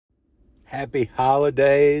Happy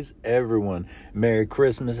holidays, everyone. Merry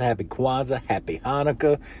Christmas, Happy Kwanzaa, Happy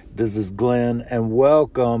Hanukkah. This is Glenn, and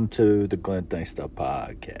welcome to the Glenn Thinks Stuff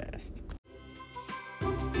podcast.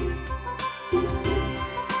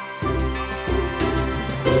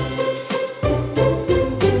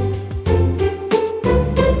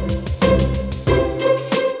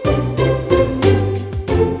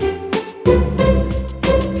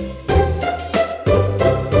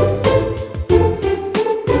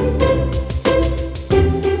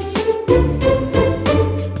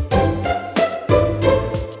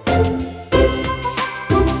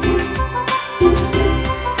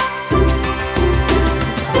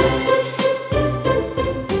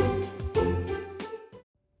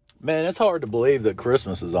 Man, it's hard to believe that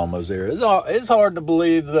Christmas is almost here. It's hard to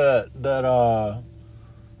believe that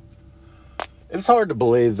it's hard to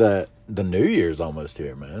believe that the New Year's almost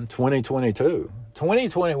here, man. 2022.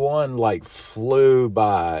 2021 flew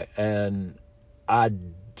by, and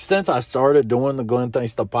since I started doing the Glenn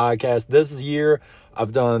Thinks Stuff podcast, this year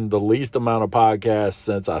I've done the least amount of podcasts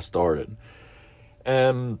since I started.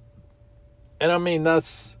 And I mean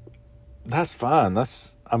that's fine.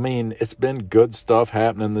 It's been good stuff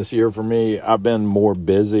happening this year for me. I've been more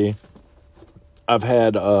busy. I've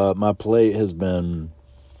had, my plate has been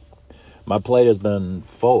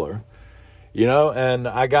fuller, and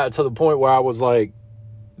I got to the point where I was like,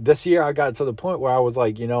 this year I'm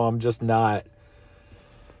just not,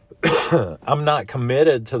 I'm not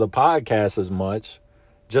committed to the podcast as much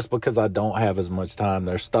just because I don't have as much time.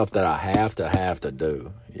 There's stuff that I have to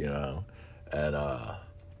do, and,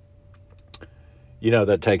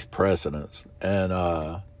 that takes precedence. And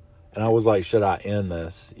I was like, should I end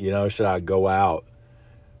this? Should I go out?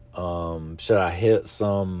 Should I hit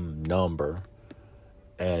some number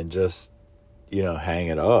and just, hang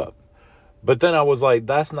it up? But then I was like,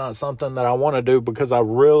 that's not something that I want to do because I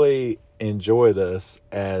really enjoy this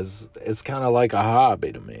as it's kind of like a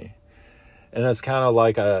hobby to me. And it's kind of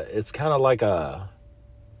like a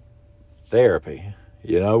therapy,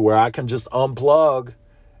 where I can just unplug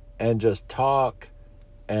and just talk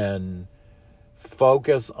and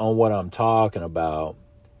focus on what I'm talking about,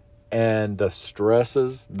 and the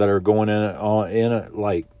stresses that are going in on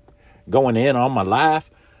my life.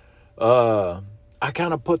 I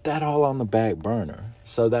kind of put that all on the back burner,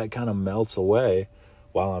 so that kind of melts away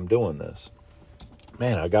while I'm doing this.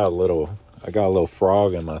 Man, I got a little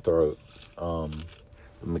frog in my throat. Let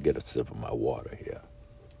me get a sip of my water here.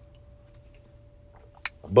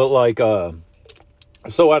 But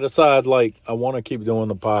so I decide, I want to keep doing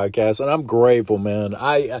the podcast, and I'm grateful, man.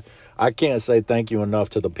 I can't say thank you enough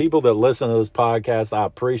to the people that listen to this podcast. I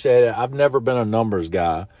appreciate it. I've never been a numbers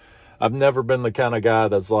guy. I've never been the kind of guy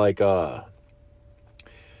that's oh,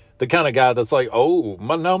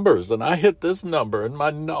 my numbers, and I hit this number, and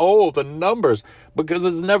the numbers, because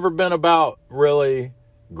it's never been about really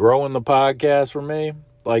growing the podcast for me.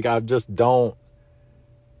 I just don't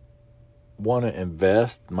want to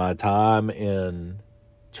invest my time in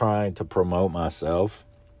trying to promote myself,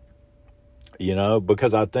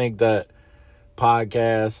 because I think that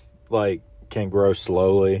podcasts can grow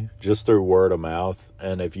slowly just through word of mouth.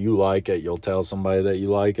 And if you like it, you'll tell somebody that you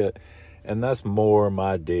like it. And that's more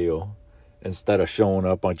my deal, instead of showing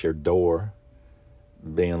up at your door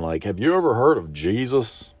being like, have you ever heard of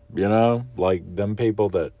Jesus? Them people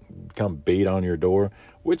that come beat on your door.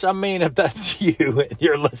 Which, if that's you and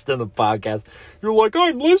you're listening to the podcast, you're like,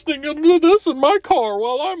 I'm listening to this in my car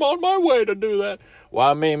while I'm on my way to do that.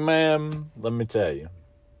 Well, man, let me tell you,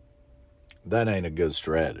 that ain't a good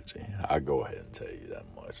strategy. I'll go ahead and tell you that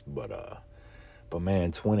much. But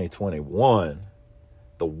man, 2021,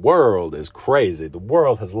 the world is crazy. The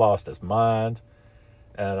world has lost its mind.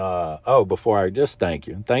 And, before I just thank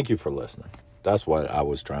you. Thank you for listening. That's what I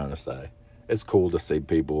was trying to say. It's cool to see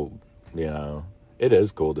people, it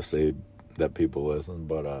is cool to see that people listen,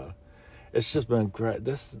 but it's just been great.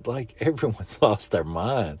 This is everyone's lost their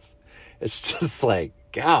minds. It's just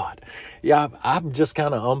God. Yeah, I'm just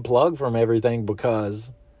kind of unplugged from everything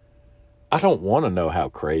because I don't want to know how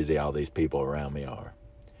crazy all these people around me are.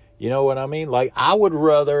 You know what I mean? I would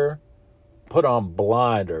rather put on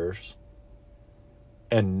blinders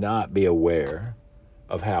and not be aware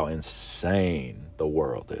of how insane the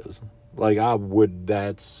world is.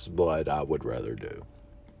 That's what I would rather do.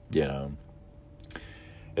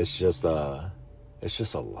 It's just a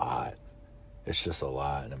lot. It's just a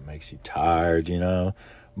lot, and it makes you tired,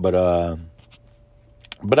 But I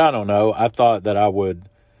don't know. I thought that I would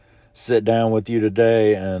sit down with you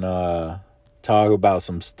today and talk about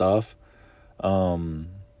some stuff. What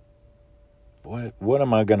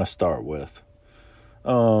am I gonna start with?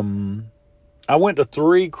 I went to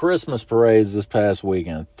 3 Christmas parades this past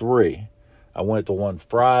weekend. 3. I went to one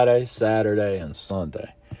Friday, Saturday, and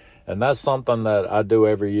Sunday. And that's something that I do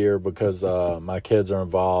every year because my kids are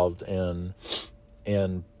involved in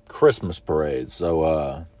Christmas parades.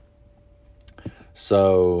 So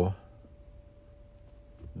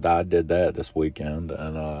I did that this weekend.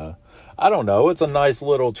 And I don't know. It's a nice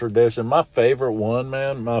little tradition. My favorite one,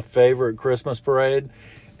 man, my favorite Christmas parade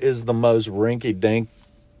is the most rinky-dink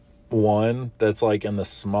one that's like in the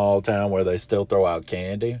small town where they still throw out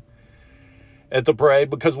candy at the parade.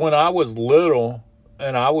 Because when I was little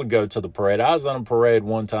and I would go to the parade, I was on a parade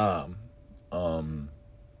one time.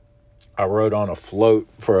 I rode on a float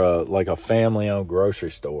for a family-owned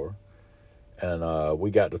grocery store, and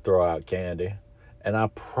we got to throw out candy. And I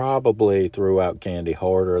probably threw out candy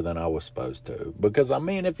harder than I was supposed to. Because, I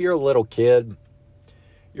mean, if you're a little kid,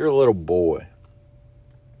 you're a little boy.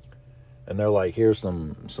 And they're like, here's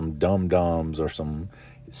some dum-dums or some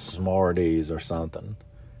Smarties or something.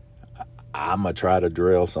 I'm going to try to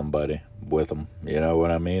drill somebody with them. You know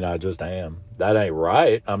what I mean? I just am. That ain't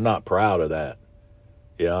right. I'm not proud of that.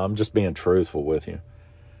 You know, I'm just being truthful with you.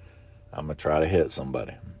 I'm going to try to hit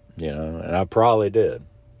somebody. You know, and I probably did.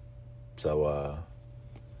 So,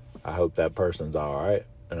 I hope that person's all right.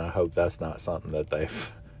 And I hope that's not something that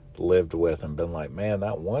they've lived with and been like, man,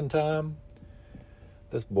 that one time,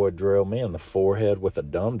 this boy drilled me in the forehead with a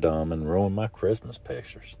dum-dum and ruined my Christmas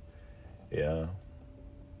pictures. You know,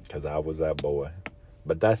 because I was that boy.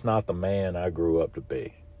 But that's not the man I grew up to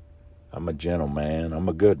be. I'm a gentleman. I'm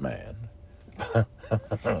a good man.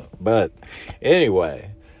 But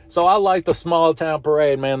anyway, so I like the small town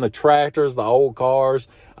parade, man. The tractors, the old cars.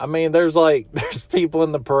 I mean, there's people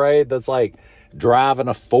in the parade that's like driving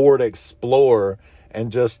a Ford Explorer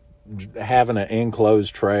and just having an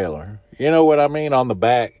enclosed trailer. You know what I mean? On the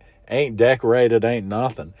back, ain't decorated, ain't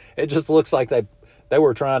nothing. It just looks like they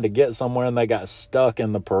were trying to get somewhere and they got stuck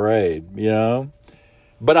in the parade, you know?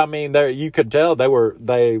 But I mean, you could tell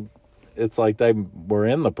it's like they were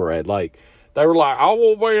in the parade. Like, they were like, I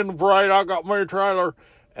won't be in the parade, I got my trailer.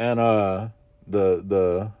 And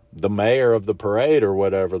the mayor of the parade or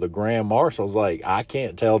whatever, the grand marshal's like, I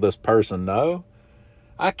can't tell this person no.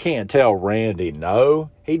 I can't tell Randy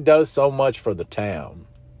no. He does so much for the town.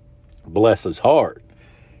 Bless his heart.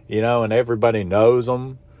 You know, and everybody knows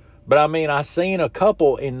him. But I mean, I seen a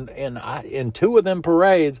couple in 2 of them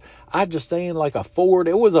parades. I just seen like a Ford.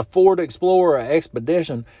 It was a Ford Explorer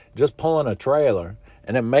Expedition just pulling a trailer.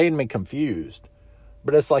 And it made me confused.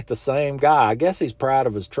 But it's like the same guy. I guess he's proud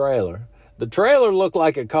of his trailer. The trailer looked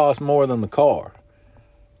like it cost more than the car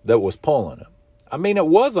that was pulling it. I mean, it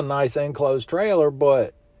was a nice enclosed trailer,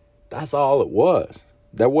 but that's all it was.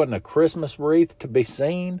 There wasn't a Christmas wreath to be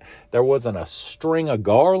seen. There wasn't a string of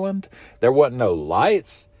garland. There wasn't no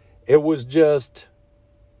lights. It was just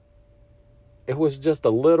a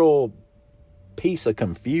little piece of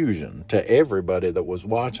confusion to everybody that was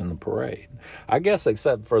watching the parade. I guess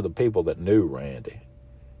except for the people that knew Randy,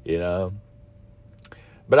 you know.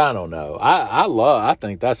 But I don't know. I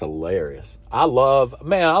think that's hilarious. I love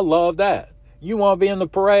that. You want to be in the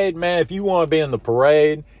parade, man? If you want to be in the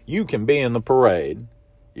parade, you can be in the parade,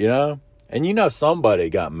 you know? And you know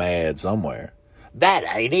somebody got mad somewhere. That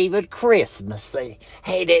ain't even Christmassy.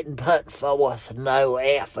 He didn't put forth no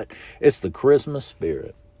effort. It's the Christmas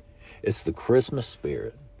spirit. It's the Christmas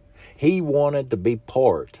spirit. He wanted to be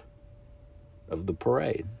part of the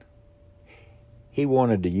parade. He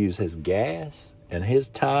wanted to use his gas and his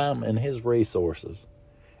time and his resources.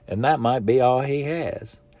 And that might be all he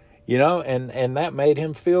has. You know, and that made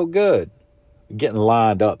him feel good. Getting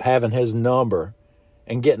lined up, having his number,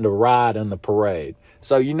 and getting to ride in the parade.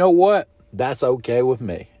 So you know what? That's okay with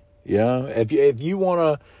me. You know, if you want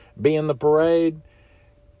to be in the parade,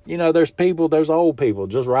 you know, there's old people,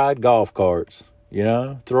 just ride golf carts, you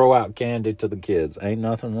know, throw out candy to the kids. Ain't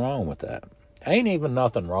nothing wrong with that. Ain't even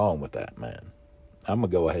nothing wrong with that, man. I'm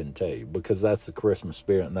going to go ahead and tell you, because that's the Christmas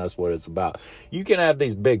spirit and that's what it's about. You can have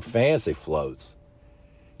these big fancy floats.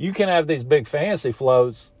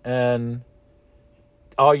 And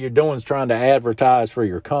all you're doing is trying to advertise for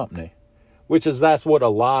your company, that's what a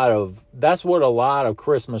lot of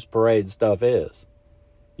Christmas parade stuff is.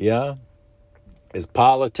 You know? Is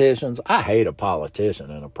politicians. I hate a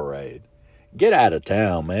politician in a parade. Get out of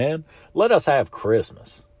town, man. Let us have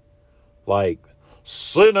Christmas. Like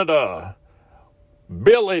Senator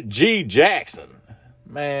Billy G. Jackson.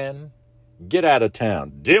 Man, get out of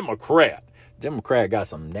town. Democrat got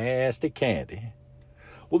some nasty candy.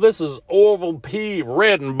 Well, this is Orville P.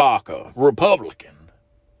 Redenbacher,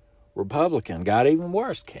 Republican got even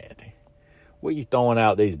worse candy. What you throwing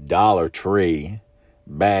out these Dollar Tree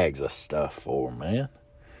bags of stuff for them, man.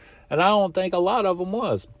 And I don't think a lot of them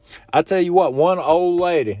was. I tell you what, one old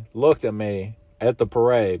lady looked at me at the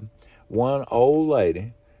parade. One old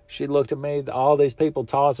lady, she looked at me, all these people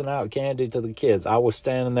tossing out candy to the kids. I was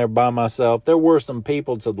standing there by myself. There were some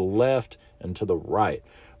people to the left and to the right,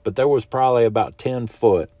 but there was probably about 10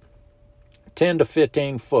 to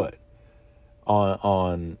 15 foot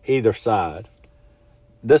on either side.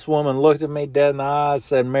 This woman looked at me dead in the eyes,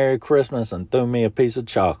 said Merry Christmas, and threw me a piece of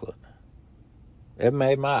chocolate. I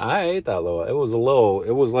ate that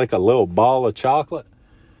it was like a little ball of chocolate.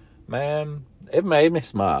 Man, it made me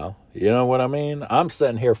smile. You know what I mean? I'm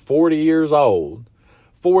sitting here 40 years old,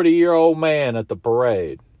 40-year-old man at the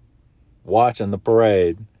parade, watching the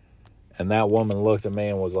parade. And that woman looked at me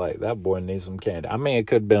and was like, that boy needs some candy. I mean, it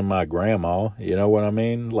could have been my grandma. You know what I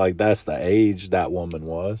mean? Like, that's the age that woman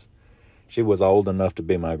was. She was old enough to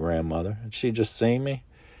be my grandmother. And she just seen me.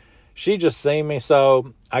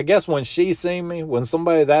 So I guess when she seen me, when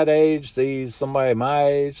somebody that age sees somebody my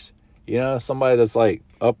age, you know, somebody that's like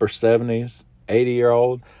upper 70s,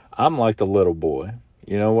 80-year-old, I'm like the little boy.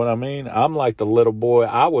 You know what I mean? I'm like the little boy.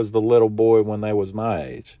 I was the little boy when they was my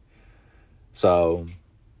age. So,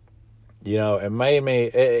 you know, it made me,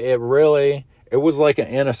 it was like an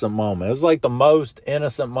innocent moment. It was like the most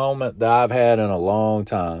innocent moment that I've had in a long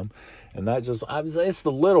time. And it's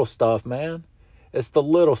the little stuff, man. It's the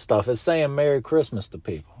little stuff. It's saying Merry Christmas to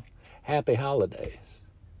people. Happy holidays.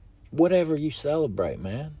 Whatever you celebrate,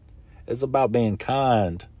 man. It's about being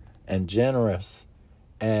kind and generous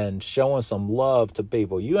and showing some love to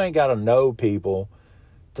people. You ain't got to know people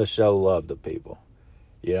to show love to people.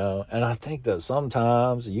 You know, and I think that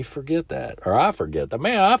sometimes you forget that. Or I forget that.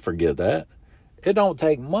 Man, I forget that. It don't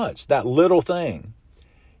take much. That little thing,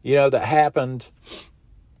 you know, that happened.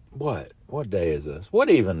 What day is this? What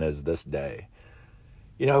even is this day?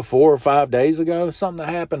 You know, 4 or 5 days ago, something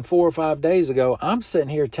that happened 4 or 5 days ago, I'm sitting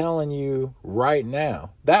here telling you right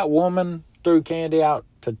now, that woman threw candy out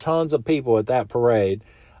to tons of people at that parade.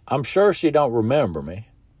 I'm sure she don't remember me,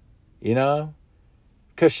 you know,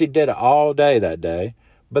 because she did it all day that day.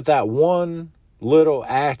 But that one little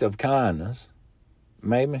act of kindness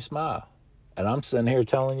made me smile. And I'm sitting here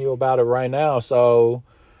telling you about it right now. So,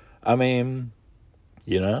 I mean,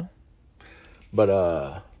 you know, but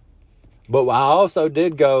I also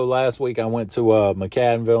did go last week. I went to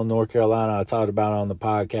McAdenville, North Carolina. I talked about it on the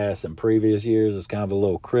podcast in previous years. It's kind of a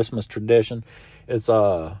little Christmas tradition. It's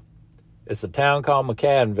a town called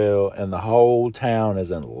McAdenville, and the whole town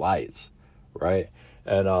is in lights, right?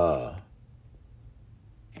 And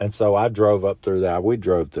so I drove up through that. I ain't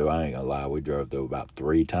gonna lie, we drove through about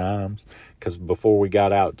 3 times. Because before we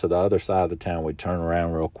got out to the other side of the town, we'd turn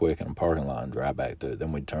around real quick in a parking lot and drive back through.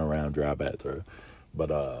 Then we'd turn around and drive back through.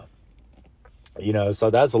 But, you know, so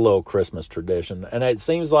that's a little Christmas tradition. And it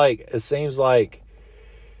seems like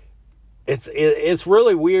it's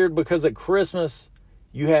really weird because at Christmas,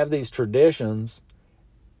 you have these traditions.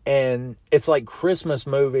 And it's like Christmas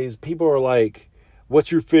movies. People are like, what's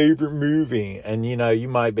your favorite movie? And, you know, you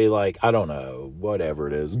might be like, I don't know, whatever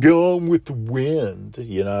it is. Gone with the Wind,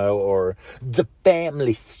 you know, or The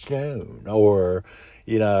Family Stone, or,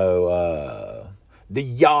 you know, the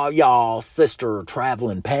Yaw Sister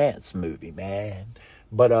Traveling Pants movie, man.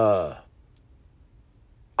 But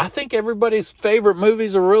I think everybody's favorite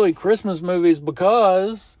movies are really Christmas movies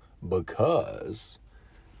because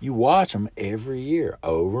you watch them every year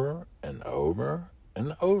over and over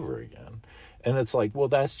and over again. And it's like, well,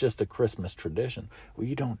 that's just a Christmas tradition. Well,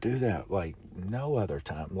 you don't do that like no other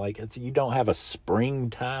time. Like, you don't have a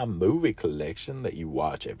springtime movie collection that you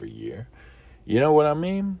watch every year. You know what I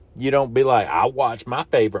mean? You don't be like, I watch my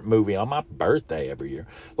favorite movie on my birthday every year.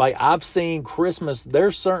 Like, I've seen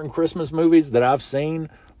there's certain Christmas movies that I've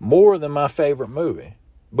seen more than my favorite movie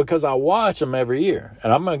because I watch them every year.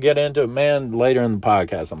 And I'm going to get into it, man, later in the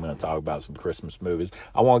podcast. I'm going to talk about some Christmas movies.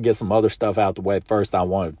 I want to get some other stuff out the way first. I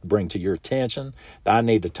want to bring to your attention that I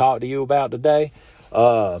need to talk to you about today.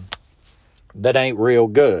 That ain't real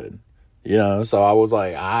good, you know? So I was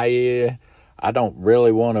like, I don't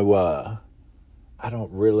really want to,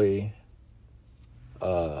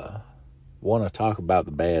 want to talk about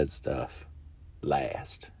the bad stuff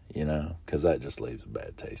last, you know, because that just leaves a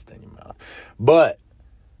bad taste in your mouth. But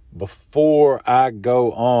before I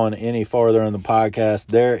go on any farther in the podcast,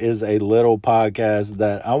 there is a little podcast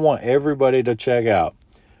that I want everybody to check out.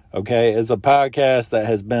 Okay, it's a podcast that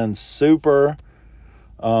has been super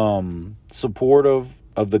supportive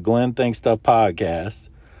of the Glenn Think Stuff podcast.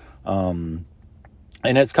 And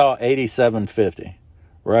it's called 8750,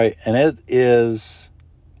 right? And it is,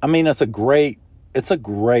 I mean, it's a great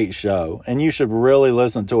show, and you should really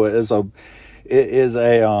listen to it. It is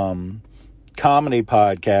a comedy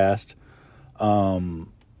podcast.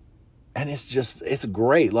 And it's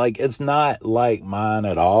great. Like, it's not like mine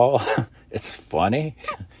at all. It's funny.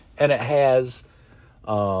 And it has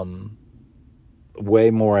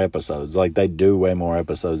way more episodes. Like, they do way more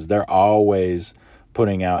episodes. They're always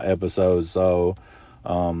putting out episodes. So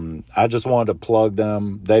I just wanted to plug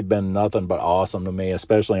them. They've been nothing but awesome to me,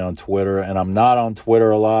 especially on Twitter. And I'm not on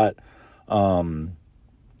Twitter a lot.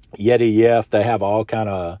 Yeti Yef, they have all kind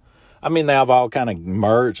of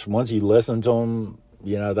merch. Once you listen to them,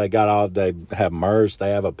 you know, they have merch. They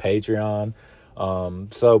have a Patreon.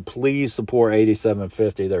 So please support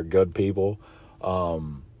 8750. They're good people.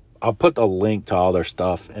 I'll put the link to all their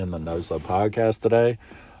stuff in the notes of the podcast today.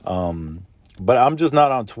 But I'm just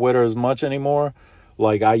not on Twitter as much anymore.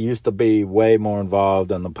 Like, I used to be way more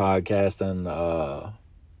involved in the podcasting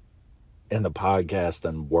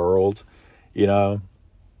world, you know,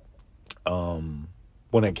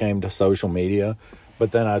 when it came to social media.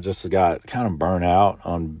 But then I just got kind of burnt out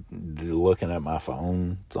on looking at my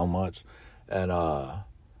phone so much. And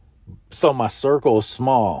so my circle is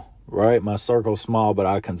small, right? My circle's small, but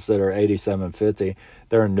I consider 8750,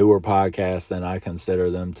 they're a newer podcast, and I consider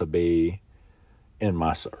them to be in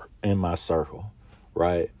my circle,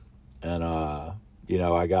 right? And, you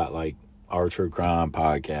know, I got like our True Crime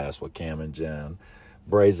podcast with Cam and Jen,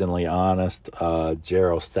 Brazenly Honest,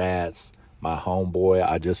 Gerald Stats, my homeboy.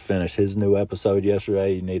 I just finished his new episode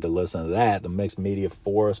yesterday. You need to listen to that. The Mixed Media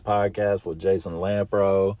Forest podcast with Jason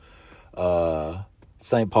Lampro.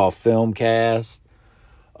 St. Paul Filmcast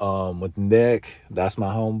with Nick. That's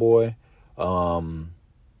my homeboy. I'm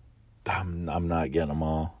not getting them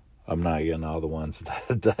all. I'm not getting all the ones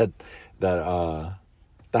that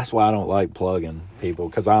that's why I don't like plugging people,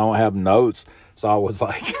 because I don't have notes. So I was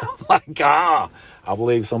like, I'll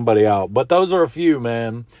leave somebody out. But those are a few,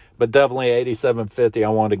 man. But definitely 8750. I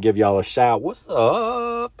wanted to give y'all a shout. What's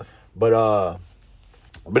up? But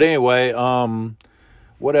anyway,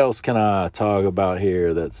 what else can I talk about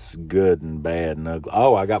here that's good and bad and ugly?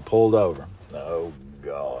 Oh, I got pulled over. Oh,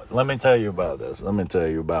 God. Let me tell you about this. Let me tell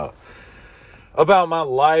you about my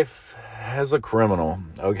life as a criminal.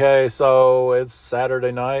 Okay, so it's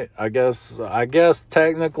Saturday night. I guess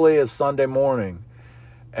technically it's Sunday morning.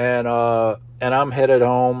 And I'm headed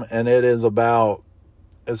home, and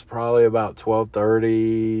it's probably about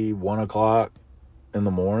 12:30, 1 o'clock in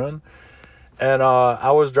the morning. And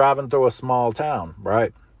I was driving through a small town,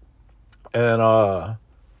 right? And I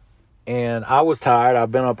was tired.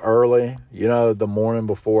 I've been up early. You know, the morning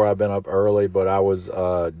before I've been up early, but I was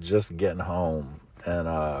just getting home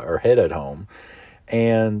or headed home.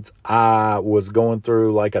 And I was going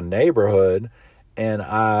through like a neighborhood, and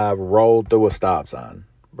I rolled through a stop sign,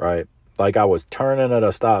 right? Like, I was turning at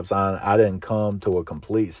a stop sign. I didn't come to a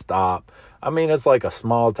complete stop. I mean, it's like a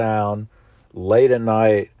small town, late at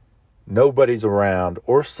night. Nobody's around,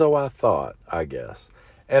 or so I thought, I guess.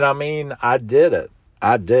 And I mean, I did it,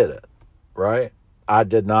 right? I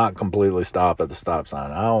did not completely stop at the stop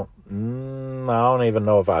sign. I don't even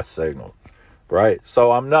know if I signaled, right?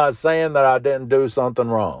 So I'm not saying that I didn't do something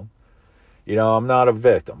wrong. You know, I'm not a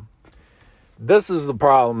victim. This is the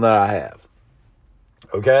problem that I have,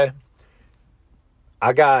 okay?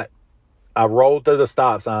 I rolled through the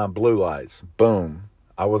stop sign, blue lights, boom.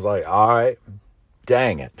 I was like, all right,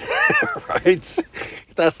 dang it, right?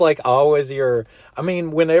 That's like always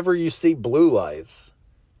whenever you see blue lights,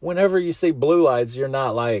 you're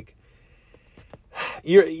not like,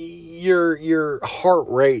 your heart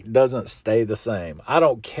rate doesn't stay the same. I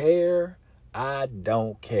don't care. I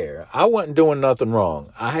wasn't doing nothing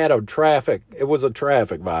wrong. It was a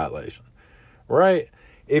traffic violation, right?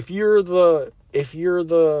 If you're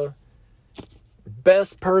the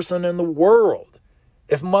best person in the world,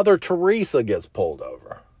 if Mother Teresa gets pulled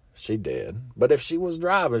over, she did, but if she was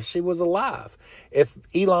driving, if she was alive, if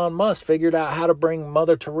Elon Musk figured out how to bring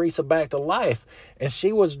Mother Teresa back to life, and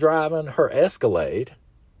she was driving her Escalade,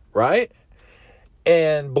 right?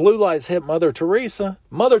 And blue lights hit Mother Teresa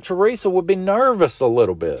would be nervous a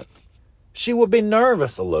little bit. She would be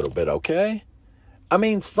nervous a little bit, okay? I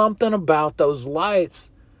mean, something about those lights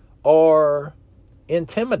are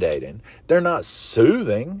intimidating. They're not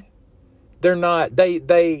soothing. They're not,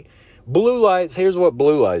 blue lights, here's what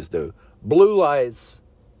blue lights do. Blue lights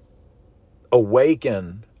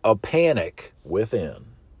awaken a panic within.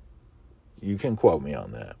 You can quote me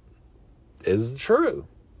on that. It's true.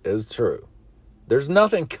 There's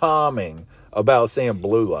nothing calming about seeing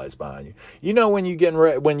blue lights behind you. You know, when you getting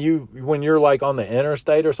ready, when you're like on the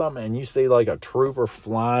interstate or something and you see like a trooper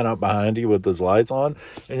flying up behind you with his lights on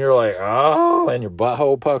and you're like, oh, and your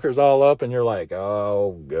butthole puckers all up and you're like,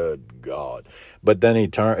 oh, good God. But then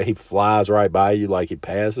he flies right by you like he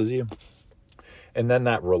passes you. And then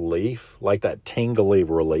that relief, like that tingly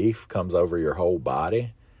relief comes over your whole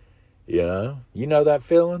body. You know that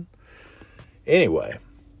feeling? Anyway,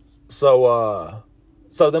 so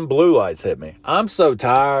then blue lights hit me. I'm so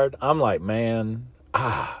tired. I'm like, man,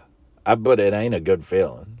 but it ain't a good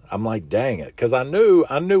feeling. I'm like, dang it. Cause I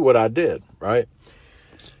knew what I did, right?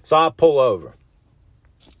 So I pull over.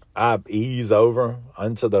 I ease over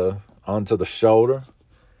onto the shoulder.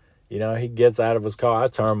 You know, he gets out of his car. I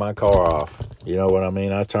turn my car off. You know what I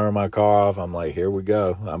mean? I turn my car off. I'm like, here we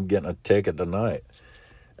go. I'm getting a ticket tonight.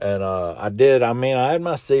 And I did. I mean, I had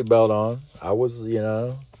my seatbelt on. I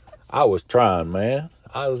was trying, man.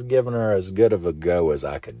 I was giving her as good of a go as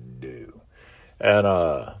I could do.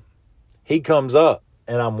 And he comes up,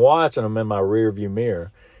 and I'm watching him in my rearview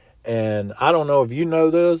mirror. And I don't know if you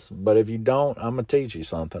know this, but if you don't, I'm going to teach you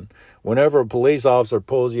something. Whenever a police officer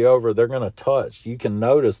pulls you over, they're going to touch. You can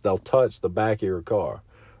notice they'll touch the back of your car,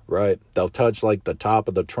 right? They'll touch like the top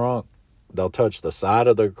of the trunk. They'll touch the side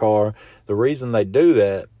of their car. The reason they do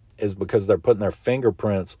that is because they're putting their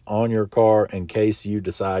fingerprints on your car in case you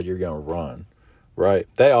decide you're going to run, right?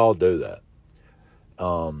 They all do that.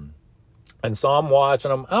 And so I'm watching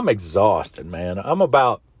them. I'm exhausted, man. I'm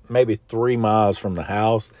about maybe 3 miles from the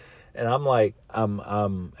house. And I'm like,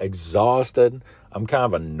 I'm exhausted. I'm kind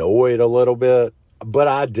of annoyed a little bit, but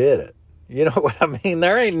I did it. You know what I mean?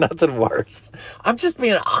 There ain't nothing worse. I'm just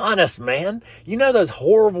being honest, man. You know those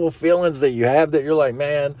horrible feelings that you have that you're like,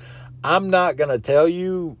 man, I'm not going to tell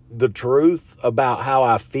you the truth about how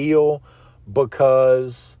I feel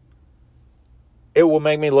because it will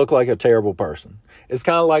make me look like a terrible person. It's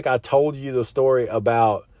kind of like I told you the story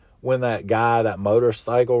about when that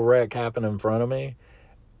motorcycle wreck happened in front of me.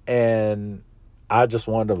 And I just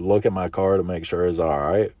wanted to look at my car to make sure it's all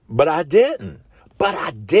right. But I didn't.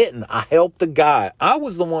 I helped the guy. I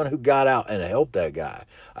was the one who got out and helped that guy.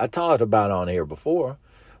 I talked about it on here before.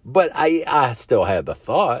 But I still had the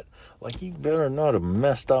thought, like, you better not have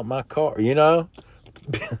messed up my car, you know?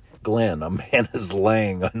 Glenn, a man is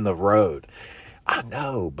laying on the road. I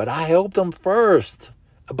know, but I helped him first.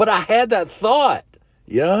 But I had that thought,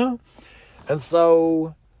 you know? And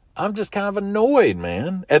so I'm just kind of annoyed,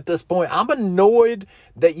 man, at this point. I'm annoyed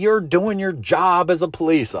that you're doing your job as a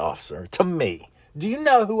police officer to me. Do you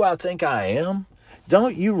know who I think I am?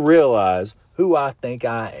 Don't you realize who I think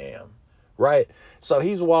I am? Right? So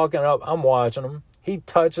he's walking up. I'm watching him. He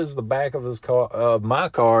touches the back of my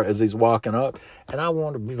car as he's walking up. And I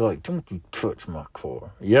want to be like, don't you touch my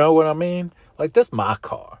car. You know what I mean? Like, this is my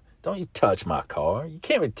car. Don't you touch my car. You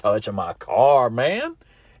can't be touching my car, man.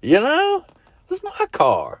 You know? This is my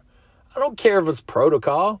car. I don't care if it's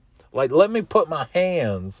protocol. Like, let me put my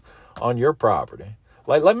hands on your property.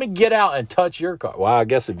 Like, let me get out and touch your car. Well, I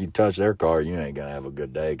guess if you touch their car, you ain't going to have a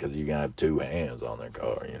good day because you're going to have 2 hands on their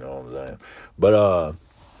car. You know what I'm saying?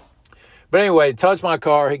 But anyway, touched my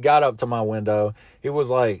car. He got up to my window. He was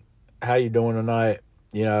like, how you doing tonight?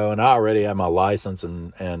 You know, and I already had my license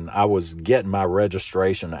and I was getting my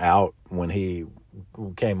registration out when he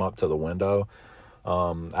came up to the window.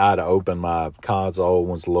 I had to open my console,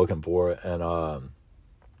 was looking for it, and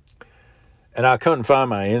I couldn't find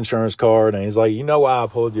my insurance card, and he's like, you know why I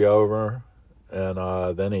pulled you over?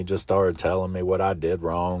 And then he just started telling me what I did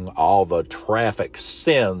wrong, all the traffic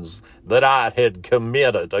sins that I had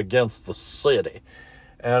committed against the city.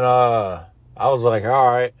 And I was like,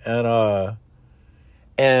 all right.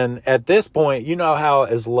 And at this point, you know how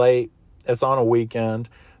it's late, it's on a weekend,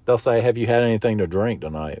 they'll say, have you had anything to drink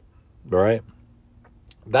tonight? Right?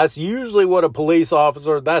 That's usually what a police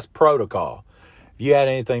officer, that's protocol. If you had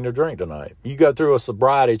anything to drink tonight, you go through a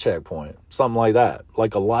sobriety checkpoint, something like that,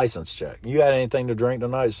 like a license check. You had anything to drink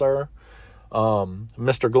tonight, sir?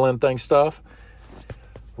 Mr. Glenn thinks stuff.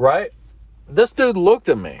 Right? This dude looked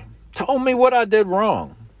at me, told me what I did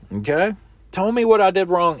wrong. Okay? Told me what I did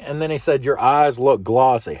wrong. And then he said, your eyes look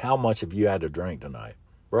glossy. How much have you had to drink tonight?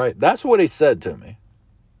 Right? That's what he said to me.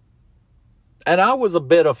 And I was a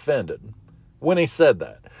bit offended when he said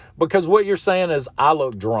that. Because what you're saying is I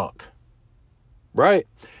look drunk. Right?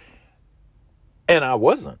 And I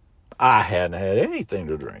wasn't. I hadn't had anything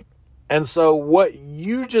to drink. And so what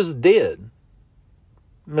you just did,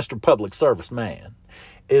 Mr. Public Service Man,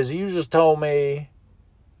 is you just told me,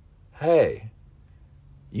 hey,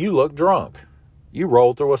 you look drunk. You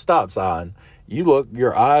rolled through a stop sign.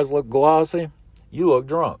 Your eyes look glossy. You look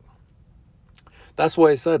drunk. That's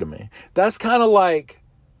what he said to me. That's kind of like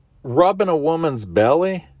rubbing a woman's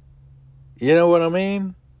belly. You know what I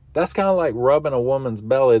mean? That's kind of like rubbing a woman's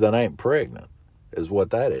belly that ain't pregnant, is what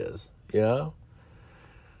that is, you know?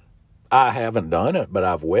 I haven't done it, but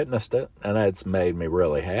I've witnessed it, and it's made me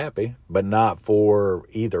really happy, but not for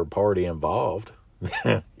either party involved.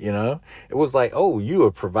 You know? It was like, oh, you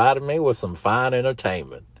have provided me with some fine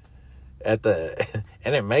entertainment. And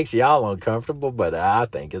it makes y'all uncomfortable, but I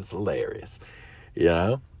think it's hilarious, you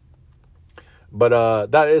know?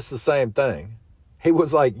 But that is the same thing. He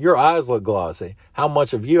was like, your eyes look glossy. How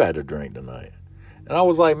much have you had to drink tonight? And I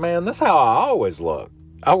was like, man, that's how I always look.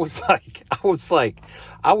 I was at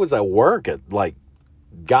work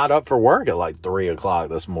got up for work at like 3 o'clock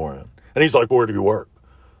this morning. And he's like, where do you work?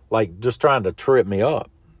 Like, just trying to trip me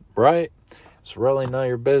up, right? It's really none of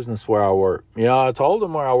your business where I work. You know, I told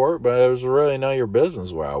him where I work, but it was really none of your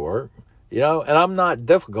business where I work. You know, and I'm not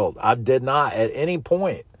difficult. I did not at any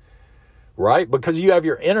point, right? Because you have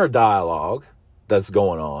your inner dialogue that's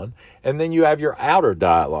going on, and then you have your outer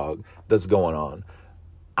dialogue that's going on.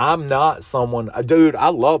 I'm not someone, dude, I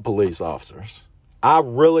love police officers. I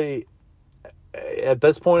really, at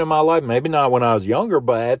this point in my life, maybe not when I was younger,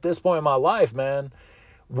 but at this point in my life, man,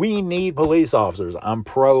 we need police officers. I'm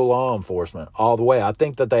pro law enforcement all the way. I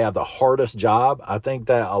think that they have the hardest job. I think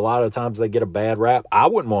that a lot of times they get a bad rap. I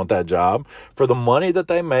wouldn't want that job. For the money that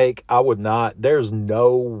they make, I would not. There's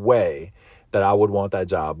no way that I would want that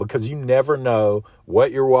job, because you never know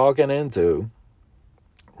what you're walking into,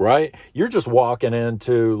 right? You're just walking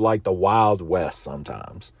into like the Wild West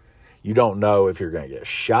sometimes. You don't know if you're going to get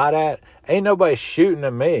shot at. Ain't nobody shooting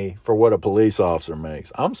at me for what a police officer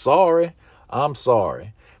makes. I'm sorry.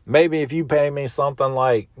 Maybe if you pay me something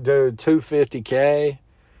like, dude, $250K,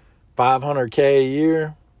 $500K a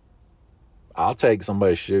year, I'll take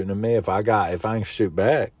somebody shooting at me if I can shoot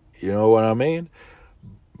back. You know what I mean?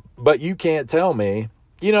 But you can't tell me,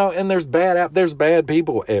 you know, and there's bad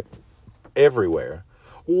people everywhere.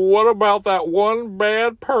 What about that one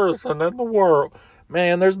bad person in the world?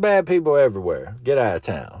 Man, there's bad people everywhere. Get out of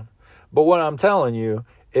town. But what I'm telling you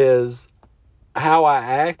is how I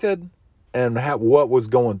acted and what was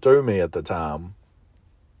going through me at the time,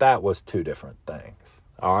 that was two different things.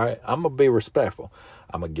 All right? I'm going to be respectful.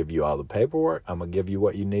 I'm going to give you all the paperwork. I'm going to give you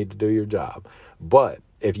what you need to do your job. But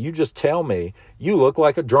if you just tell me you look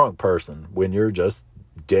like a drunk person when you're just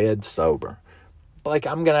dead sober, like,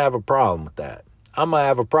 I'm going to have a problem with that. I'm going to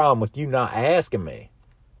have a problem with you not asking me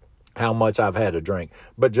how much I've had to drink,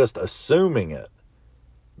 but just assuming it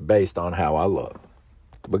based on how I look.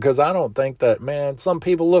 Because I don't think that, man, some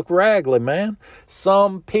people look raggedy, man.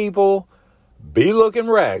 Some people be looking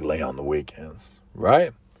raggedy on the weekends,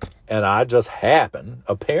 right? And I just happen,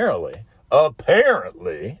 apparently,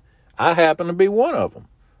 I happen to be one of them,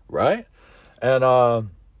 right? And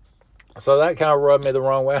so that kind of rubbed me the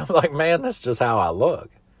wrong way. I'm like, man, that's just how I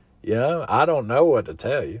look. You know, I don't know what to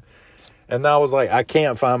tell you. And I was like, I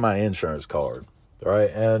can't find my insurance card,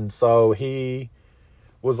 right? And so he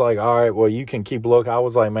was like, all right, well, you can keep looking. I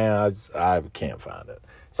was like, man, I can't find it.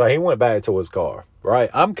 So he went back to his car,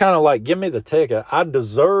 right? I'm kind of like, give me the ticket. I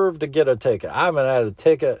deserve to get a ticket. I haven't had a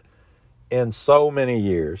ticket in so many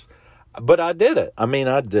years. But I did it. I mean,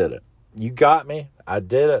 I did it. You got me. I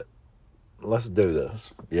did it. Let's do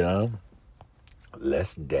this, you know?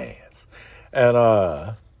 Let's dance.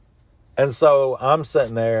 And so I'm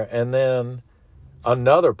sitting there, and then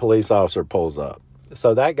another police officer pulls up.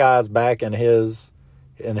 So that guy's back in his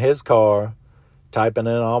car, typing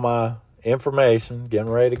in all my information,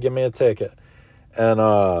 getting ready to give me a ticket. And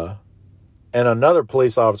another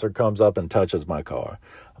police officer comes up and touches my car.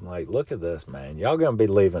 I'm like, look at this, man. Y'all going to be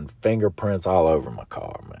leaving fingerprints all over my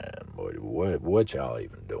car, man. What y'all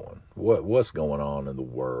even doing? What's going on in the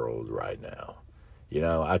world right now? You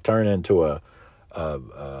know, I turn into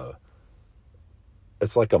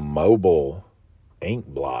it's like a mobile ink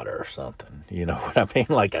blotter or something. You know what I mean?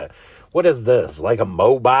 What is this? Like a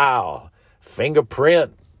mobile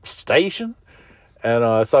fingerprint station?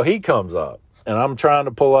 And so he comes up, and I'm trying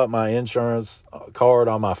to pull up my insurance card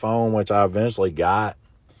on my phone, which I eventually got.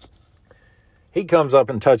 He comes up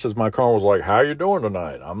and touches my car and was like, how you doing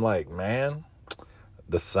tonight? I'm like, man,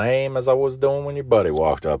 the same as I was doing when your buddy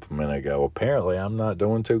walked up a minute ago. Apparently, I'm not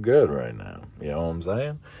doing too good right now. You know what I'm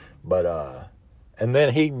saying? But, and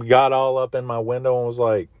then he got all up in my window and was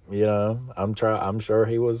like, you know, I'm sure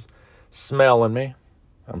he was smelling me.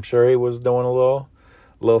 I'm sure he was doing a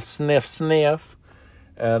little sniff.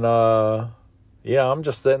 And, you know, I'm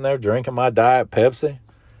just sitting there drinking my Diet Pepsi,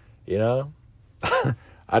 you know.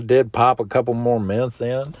 I did pop a couple more mints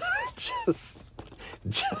in, just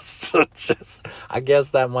just, I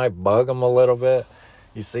guess that might bug him a little bit.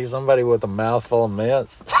 You see somebody with a mouthful of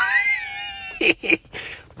mints.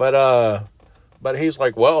 But he's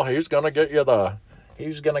like, well, he's going to get you the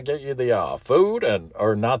food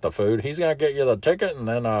or not the food. He's going to get you the ticket, and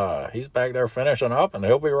then he's back there finishing up, and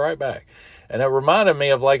he'll be right back. And it reminded me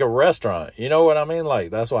of like a restaurant. You know what I mean? Like,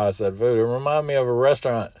 that's why I said food. It reminded me of a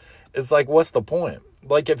restaurant. It's like, what's the point?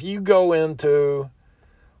 Like, if you go into,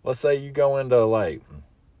 let's say you go into like,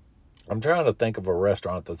 I'm trying to think of a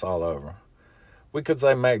restaurant that's all over. We could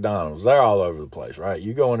say McDonald's. They're all over the place, right?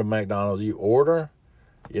 You go into McDonald's, you order,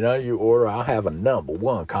 I'll have a number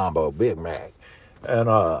one combo Big Mac.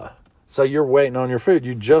 And so you're waiting on your food.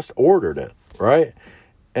 You just ordered it, right?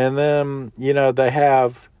 And then, they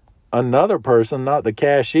have another person, not the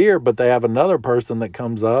cashier, but they have another person that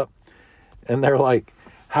comes up, and they're like,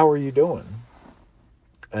 how are you doing?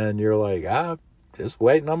 And you're like, I'm just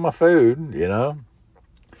waiting on my food,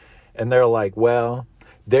 And they're like, well,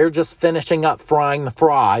 they're just finishing up frying the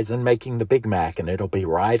fries and making the Big Mac, and it'll be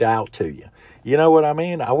right out to you. You know what I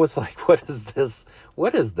mean? I was like, what is this?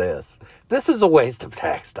 What is this? This is a waste of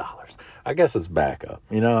tax dollars. I guess it's backup.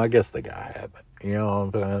 I guess the guy had it. You know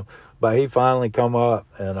what I'm saying? But he finally come up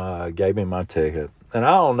and gave me my ticket. And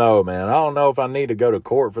I don't know, man. I don't know if I need to go to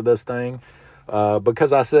court for this thing.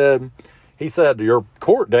 Because he said, your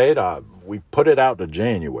court date, we put it out to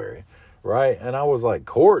January, right? And I was like,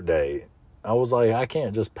 court date? I was like, I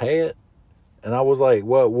can't just pay it. And I was like,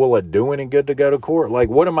 well, will it do any good to go to court? Like,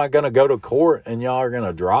 what am I going to go to court and y'all are going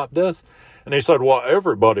to drop this? And he said, well,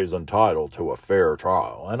 everybody's entitled to a fair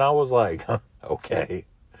trial. And I was like, okay,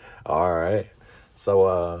 all right. So,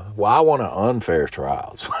 I want an unfair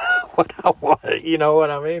trial. What I want, you know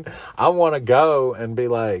what I mean? I want to go and be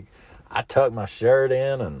like, I tuck my shirt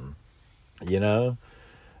in and,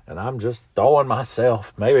 and I'm just throwing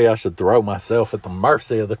myself. Maybe I should throw myself at the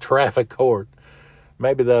mercy of the traffic court.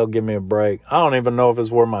 Maybe they'll give me a break. I don't even know if it's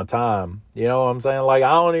worth my time. You know what I'm saying? Like,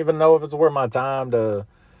 I don't even know if it's worth my time to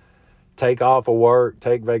take off of work,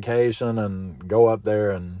 take vacation, and go up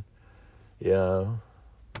there and,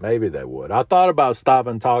 maybe they would. I thought about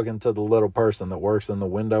stopping talking to the little person that works in the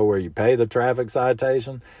window where you pay the traffic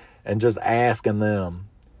citation and just asking them,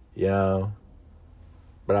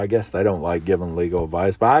 But I guess they don't like giving legal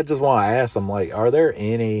advice. But I just want to ask them, like, are there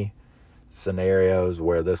any scenarios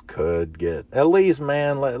where this could get, at least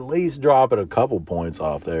drop it a couple points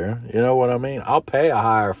off there? You know what I mean? I'll pay a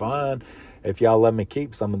higher fine if y'all let me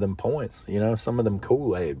keep some of them points, some of them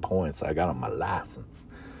Kool-Aid points I got on my license.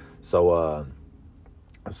 So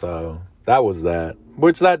that was that,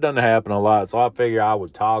 which that doesn't happen a lot. So I figure I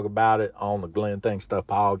would talk about it on the Glenn Think Stuff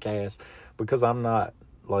podcast, because I'm not,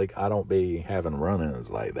 like, I don't be having run-ins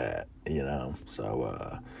like that,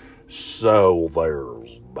 So there's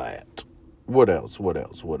that. What else?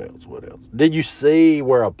 Did you see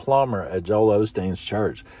where a plumber at Joel Osteen's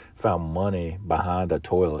church found money behind a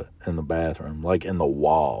toilet in the bathroom, like in the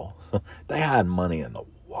wall? They had money in the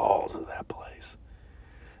walls of that place.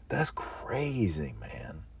 That's crazy,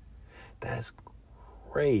 man. That's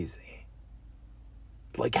crazy.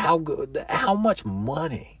 Like, how much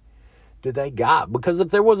money did they got? Because if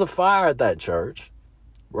there was a fire at that church,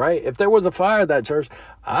 right? If there was a fire at that church,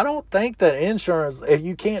 I don't think that insurance, if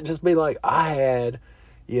you can't just be like, I had,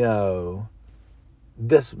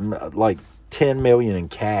 this like 10 million in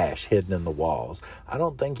cash hidden in the walls. I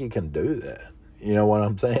don't think you can do that. You know what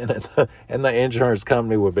I'm saying? And the insurance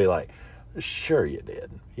company would be like, sure you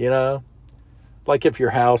did. Like if your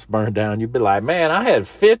house burned down, you'd be like, man, I had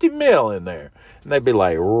 50 mil in there. And they'd be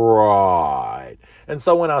like, right. And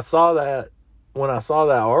so when I saw that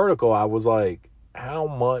article, I was like, how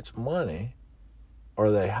much money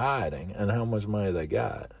are they hiding and how much money they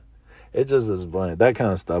got? It just is funny. That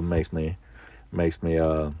kind of stuff makes me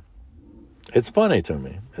it's funny to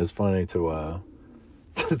me. It's funny to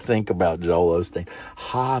think about Joel Osteen.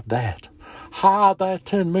 Hide that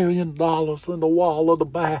 $10 million in the wall of the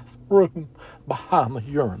bathroom behind the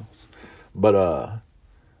urinals.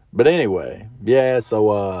 But anyway, yeah,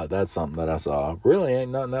 so that's something that I saw. Really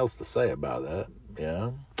ain't nothing else to say about that,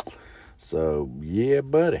 So, yeah,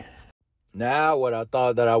 buddy. Now, what I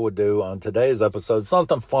thought that I would do on today's episode,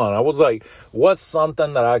 something fun. I was like, what's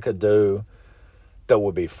something that I could do that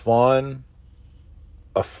would be fun?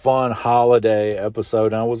 A fun holiday episode.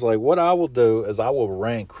 And I was like, what I will do is I will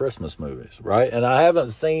rank Christmas movies, right? And I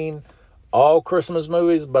haven't seen all Christmas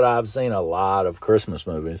movies, but I've seen a lot of Christmas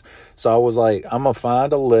movies. So I was like, I'm going to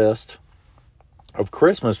find a list of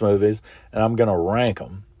Christmas movies and I'm going to rank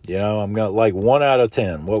them. I'm going to, like, 1 out of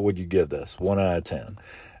 10. What would you give this? 1 out of 10.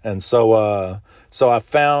 And so I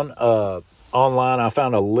found online, I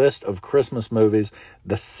found a list of Christmas movies,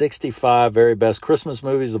 the 65 very best Christmas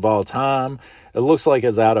movies of all time. It looks like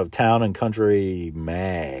it's out of Town and Country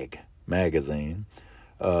magazine.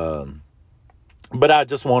 But I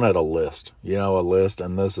just wanted a list,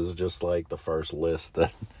 and this is just like the first list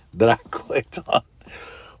that I clicked on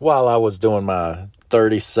while I was doing my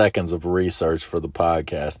 30 seconds of research for the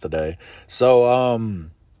podcast today. So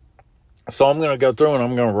I'm going to go through and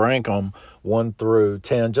I'm going to rank them 1 through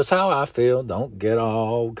 10, just how I feel. Don't get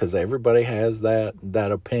all, because everybody has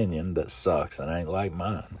that opinion that sucks and ain't like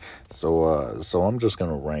mine. So I'm just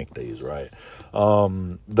going to rank these, right?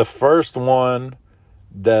 The first one,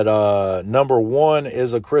 that number 1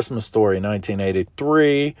 is A Christmas Story,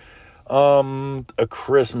 1983. A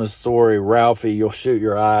Christmas Story, Ralphie, you'll shoot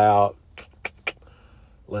your eye out.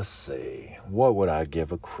 Let's see, what would I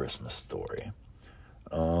give A Christmas Story?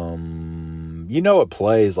 It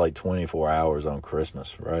plays like 24 hours on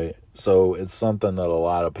Christmas, right? So it's something that a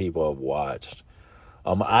lot of people have watched.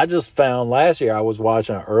 I just found last year I was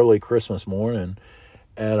watching Early Christmas Morning,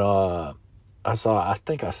 and I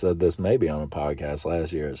think I said this maybe on a podcast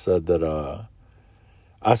last year. It said that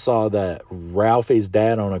I saw that Ralphie's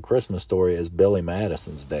dad on A Christmas Story is Billy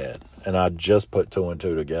Madison's dad. And I just put 2 and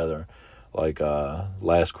 2 together, like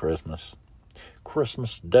last Christmas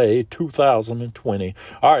Day 2020.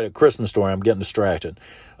 All right, A Christmas Story. I'm getting distracted.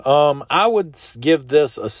 I would give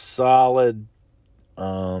this a solid,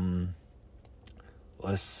 let's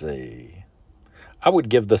see. I would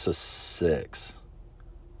give this a 6,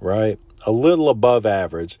 right? A little above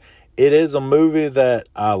average. It is a movie that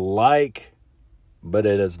I like, but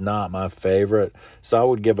it is not my favorite. So I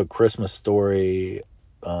would give A Christmas Story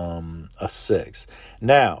a 6.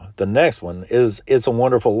 Now, the next one is It's a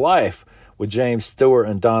Wonderful Life with James Stewart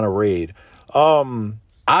and Donna Reed.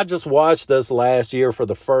 I just watched this last year for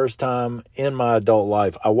the first time in my adult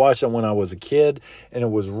life. I watched it when I was a kid, and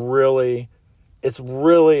it's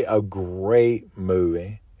really a great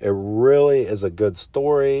movie. It really is a good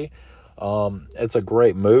story. It's a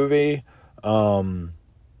great movie. The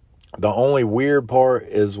only weird part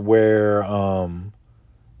is where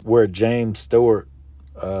James Stewart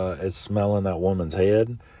is smelling that woman's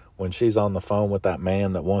head when she's on the phone with that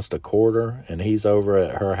man that wants to court her, and he's over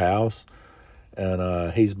at her house,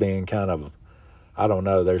 and he's being kind of, I don't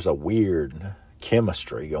know, there's a weird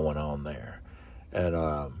chemistry going on there,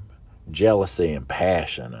 and jealousy and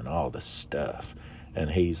passion and all this stuff,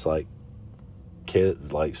 and he's like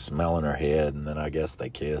smelling her head, and then I guess they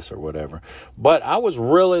kiss or whatever. But I was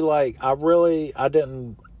really I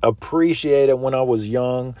didn't appreciate it when I was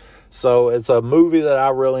young. So it's a movie that I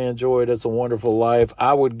really enjoyed. It's a Wonderful Life.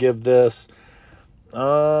 I would give this,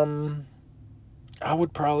 I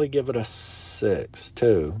would probably give it a 6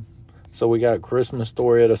 too. So we got Christmas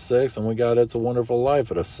Story at a 6, and we got It's a Wonderful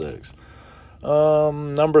Life at a 6.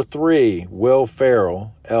 Number 3, Will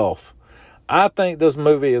Ferrell, Elf. I think this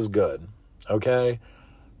movie is good. Okay,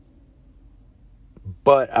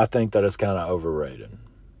 but I think that it's kind of overrated.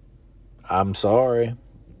 I'm sorry.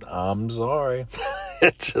 I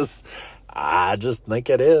just think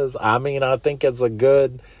it is. I mean, I think it's a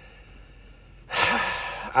good,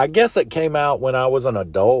 I guess it came out when I was an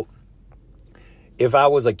adult. If I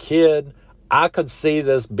was a kid, I could see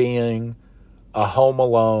this being a Home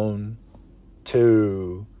Alone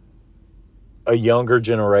to a younger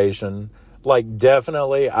generation. Like,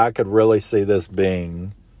 definitely, I could really see this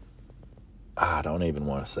being, I don't even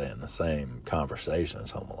want to say in the same conversation as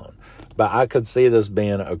Home Alone, but I could see this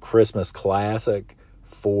being a Christmas classic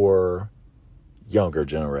for younger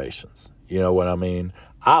generations. You know what I mean?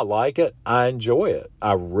 I like it. I enjoy it.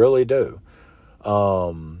 I really do.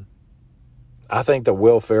 I think that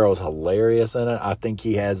Will Ferrell's hilarious in it. I think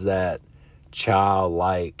he has that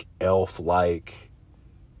childlike, elf-like,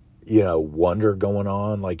 wonder going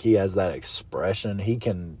on. Like, he has that expression. He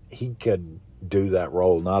could do that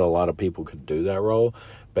role. Not a lot of people could do that role,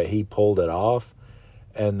 but he pulled it off.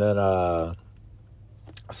 And then,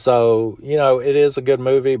 so, it is a good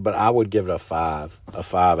movie, but I would give it a 5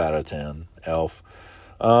 out of 10, Elf.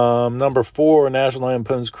 Number 4, National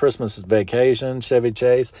Lampoon's Christmas Vacation, Chevy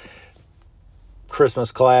Chase.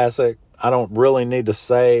 Christmas classic. I don't really need to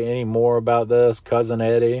say any more about this. Cousin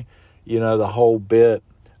Eddie, the whole bit.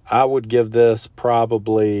 I would give this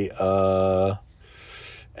probably 8.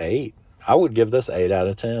 I would give this 8 out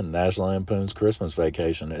of 10. National Lampoon's Christmas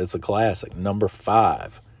Vacation. It's a classic. Number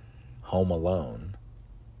 5, Home Alone.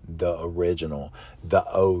 The original. The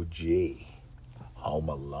OG. Home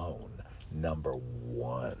Alone. Number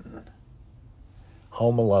 1.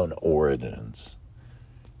 Home Alone Origins.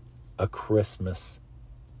 A Christmas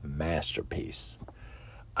masterpiece.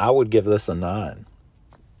 I would give this a 9.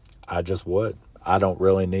 I just would. I don't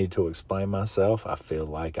really need to explain myself. I feel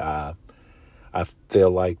like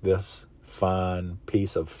this fine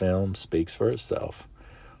piece of film speaks for itself.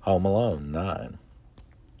 Home Alone, 9.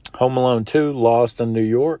 Home Alone 2, Lost in New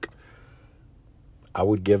York, I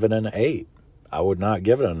would give it an 8. I would not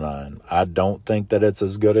give it a 9. I don't think that it's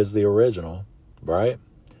as good as the original, right?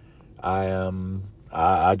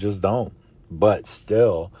 I just don't. But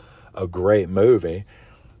still a great movie,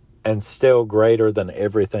 and still greater than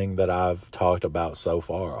everything that I've talked about so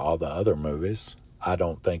far, all the other movies. I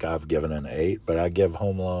don't think I've given an 8, but I give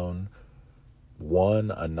Home Alone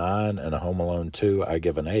 1 a 9, and a Home Alone 2 I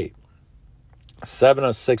give an 8. 7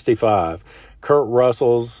 of 65. Kurt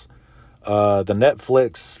Russell's the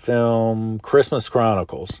Netflix film Christmas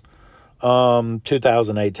Chronicles,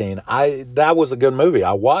 2018. That was a good movie.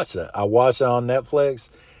 I watched it. I watched it on Netflix.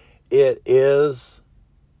 It is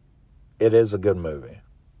a good movie.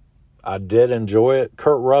 I did enjoy it.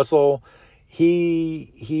 Kurt Russell,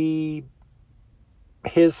 his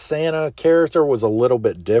Santa character was a little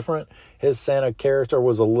bit different. His Santa character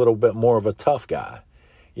was a little bit more of a tough guy.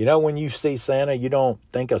 You know, when you see Santa, you don't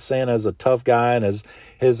think of Santa as a tough guy, and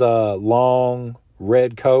his long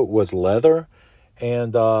red coat was leather,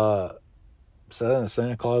 and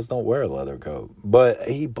Santa Claus don't wear a leather coat, but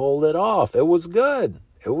he pulled it off. It was good.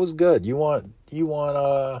 It was good. You want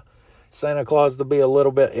Santa Claus to be a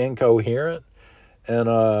little bit incoherent, and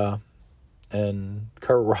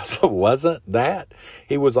Kurt Russell wasn't that.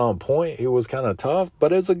 He was on point. He was kind of tough,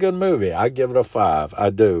 but it's a good movie. I give it a 5. I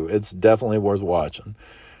do. It's definitely worth watching.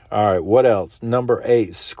 All right, what else? Number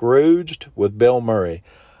 8, Scrooged with Bill Murray.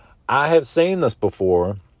 I have seen this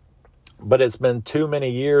before, but it's been too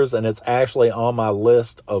many years, and it's actually on my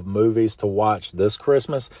list of movies to watch this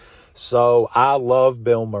Christmas. So I love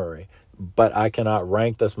Bill Murray, but I cannot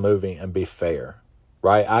rank this movie and be fair,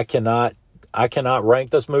 right? I cannot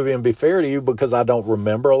rank this movie and be fair to you because I don't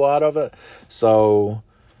remember a lot of it. So,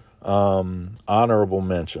 honorable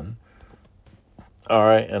mention. All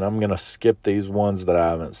right, and I'm going to skip these ones that I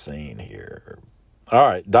haven't seen here. All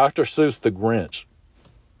right, Dr. Seuss The Grinch,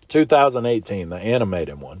 2018, the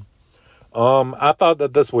animated one. I thought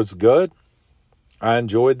that this was good. I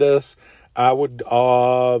enjoyed this. I would,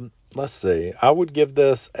 let's see. I'd give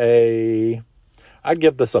this a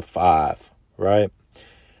 5, right?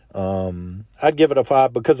 I'd give it a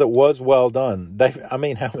 5 because it was well done. How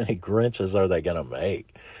many Grinches are they going to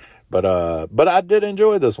make? But I did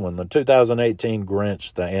enjoy this one, the 2018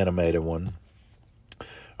 Grinch, the animated one.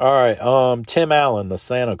 All right, Tim Allen, the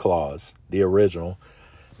Santa Claus, the original.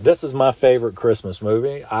 This is my favorite Christmas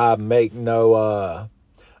movie. I don't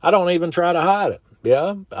even try to hide it.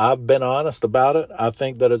 Yeah, I've been honest about it. I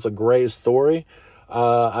think that it's a great story.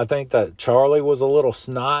 I think that Charlie was a little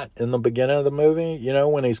snot in the beginning of the movie, you know,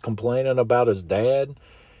 when he's complaining about his dad.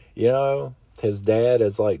 You know, his dad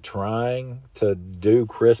is like trying to do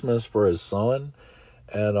Christmas for his son.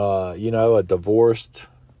 And,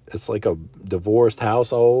 it's like a divorced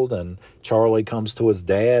household, and Charlie comes to his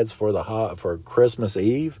dad's for Christmas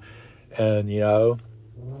Eve. And,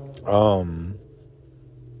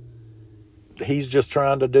 he's just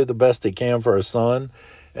trying to do the best he can for his son.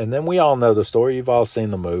 And then we all know the story. You've all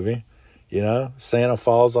seen the movie. Santa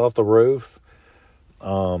falls off the roof.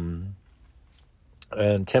 And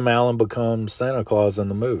Tim Allen becomes Santa Claus in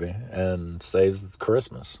the movie and saves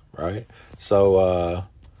Christmas, right? So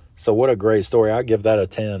what a great story. I give that a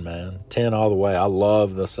 10, man. 10 all the way. I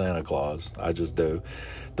love the Santa Claus. I just do.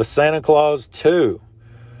 The Santa Claus 2.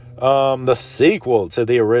 The sequel to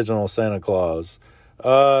the original Santa Claus.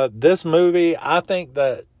 This movie, I think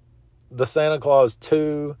that the Santa Claus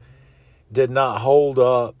 2 did not hold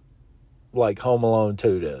up like Home Alone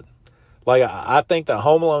 2 did. Like, I think that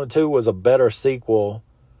Home Alone 2 was a better sequel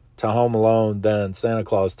to Home Alone than Santa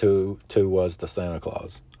Claus 2 was to Santa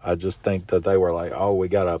Claus. I just think that they were like, oh, we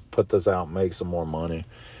got to put this out and make some more money,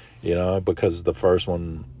 because the first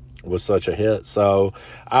one was such a hit. So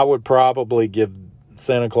I would probably give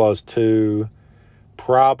Santa Claus 2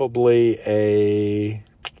 probably a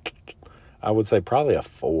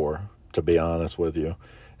 4, to be honest with you.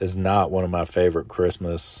 It's not one of my favorite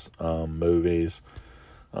Christmas movies.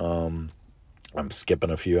 I'm skipping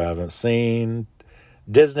a few I haven't seen.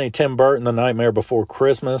 Disney, Tim Burton, The Nightmare Before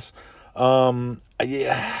Christmas. I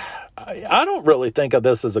don't really think of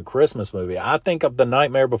this as a Christmas movie. I think of The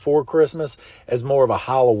Nightmare Before Christmas as more of a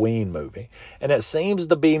Halloween movie. And it seems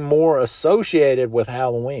to be more associated with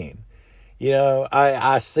Halloween.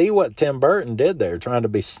 I see what Tim Burton did there, trying to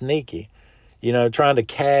be sneaky. Trying to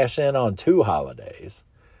cash in on 2 holidays.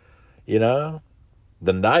 The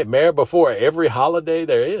Nightmare Before every holiday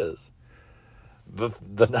there is.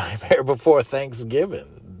 The Nightmare Before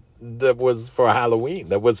Thanksgiving. that was for Halloween,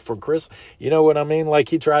 that was for Christmas. You know what I mean? Like,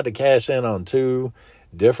 he tried to cash in on 2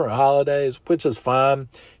 different holidays, which is fine.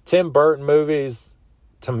 Tim Burton movies,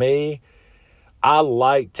 to me, I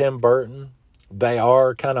like Tim Burton. They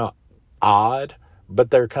are kind of odd, but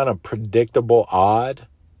they're kind of predictable odd,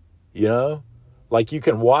 you know? Like, you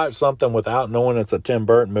can watch something without knowing it's a Tim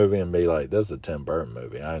Burton movie and be like, this is a Tim Burton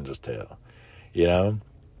movie. I can just tell, you know?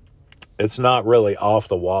 It's not really off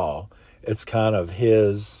the wall. It's kind of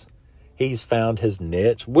he's found his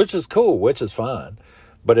niche, which is cool, which is fine.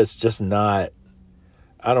 But it's just not,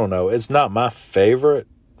 I don't know. It's not my favorite.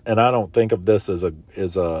 And I don't think of this as I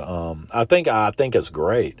think it's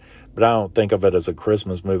great, but I don't think of it as a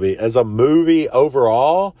Christmas movie. As a movie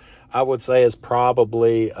overall, I would say it's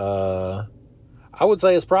probably a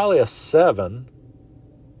 7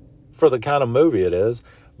 for the kind of movie it is.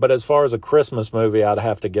 But as far as a Christmas movie, I'd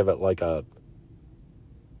have to give it like I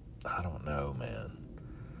don't know, man.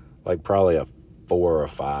 Like probably a 4 or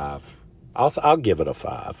 5. I'll give it a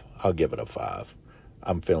 5.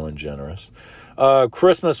 I'm feeling generous.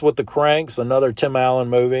 Christmas with the Cranks, another Tim Allen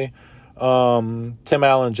movie. Tim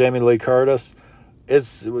Allen, Jamie Lee Curtis.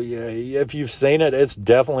 If you've seen it, it's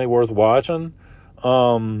definitely worth watching.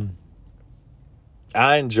 I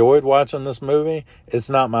enjoyed watching this movie. It's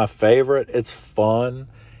not my favorite. It's fun.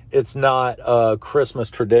 It's not a Christmas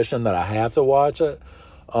tradition that I have to watch it.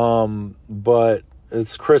 But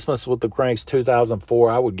it's Christmas with the Cranks 2004.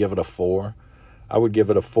 I would give it a 4.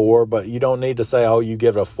 But you don't need to say, oh, you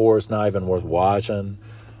give it a 4. It's not even worth watching.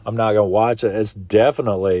 I'm not going to watch it. It's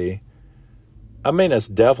definitely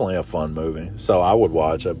a fun movie. So I would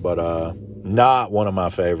watch it, but not one of my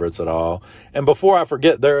favorites at all. And before I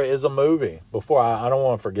forget, there is a movie. I don't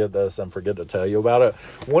want to forget this and forget to tell you about it.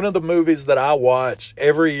 One of the movies that I watch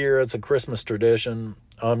every year, it's a Christmas tradition.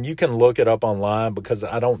 You can look it up online because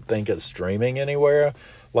I don't think it's streaming anywhere,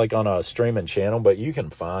 like on a streaming channel, but you can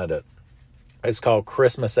find it. It's called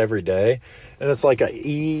Christmas Every Day, and it's like a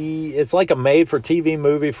made-for-TV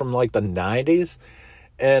movie from like the 90s,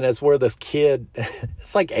 and it's where this kid,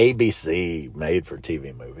 it's like ABC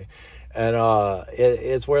made-for-TV movie, and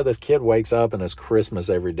it's where this kid wakes up and it's Christmas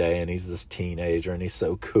every day, and he's this teenager, and he's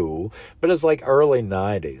so cool, but it's like early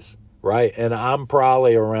 90s, right? And I'm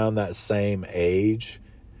probably around that same age,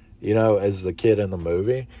 you know, as the kid in the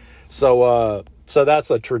movie, so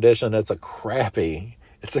that's a tradition. It's a crappy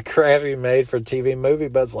made-for-TV movie,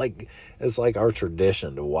 but it's like our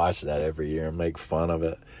tradition to watch that every year and make fun of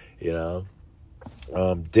it, you know.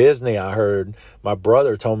 Disney, I heard, my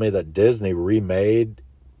brother told me that Disney remade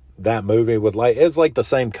that movie with it's like the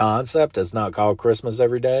same concept. It's not called Christmas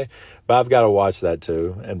Every Day, but I've got to watch that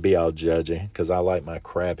too and be all judgy because I like my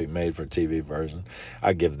crappy made-for-TV version.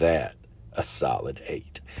 I give that a solid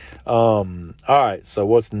 8. All right, so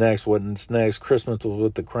what's next? Christmas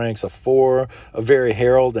with the Cranks, a 4. A Very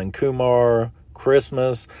Harold and Kumar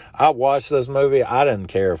Christmas. I watched this movie. I didn't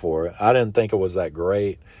care for it. I didn't think it was that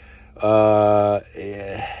great. I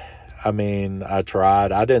mean, I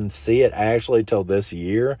tried. I didn't see it actually till this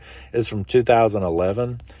year. It's from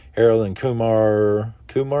 2011. Harold and Kumar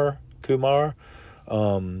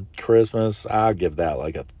Christmas. I'll give that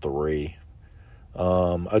like a 3.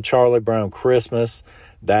 A Charlie Brown Christmas,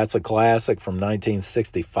 that's a classic from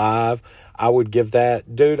 1965. I would give that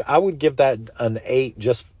an 8. I would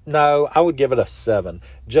give it a 7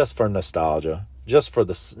 just for nostalgia. Just for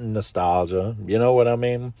the nostalgia. You know what I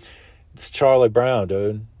mean? It's Charlie Brown,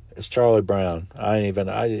 dude. It's Charlie Brown.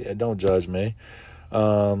 Don't judge me.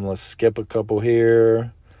 Let's skip a couple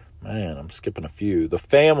here. Man, I'm skipping a few. The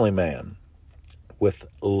Family Man with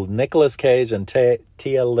Nicolas Cage and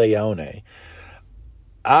Tia Leone.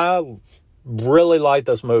 I really like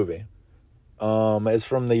this movie. It's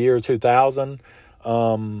from the year 2000.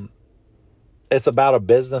 It's about a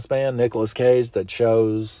businessman, Nicolas Cage, that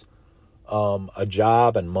chose a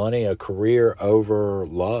job and money, a career over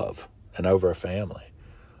love and over a family.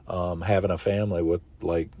 Having a family with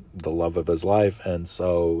like the love of his life. And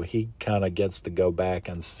so he kind of gets to go back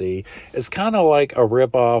and see. It's kind of like a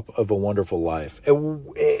ripoff of A Wonderful Life.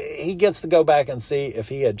 He gets to go back and see if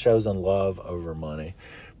he had chosen love over money,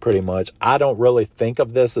 pretty much. I don't really think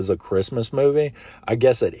of this as a Christmas movie. I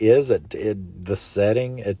guess it is. The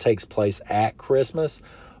setting, it takes place at Christmas.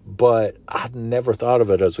 But I never thought of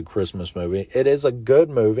it as a Christmas movie. It is a good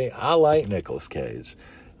movie. I like Nicolas Cage.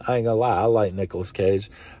 I ain't gonna lie, I like Nicolas Cage.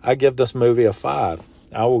 I give this movie a 5.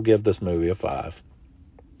 I will give this movie a 5.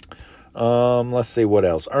 Let's see what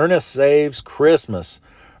else. Ernest Saves Christmas.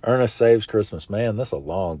 Man, this is a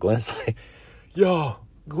long. Glenn's like, yo,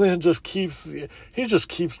 Glenn just keeps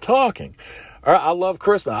talking. All right, I love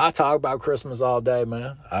Christmas. I talk about Christmas all day,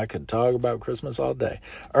 man. I could talk about Christmas all day.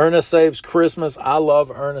 Ernest Saves Christmas. I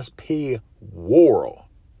love Ernest P. Worrell.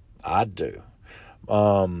 I do.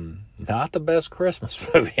 Not the best Christmas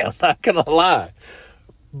movie, I'm not going to lie.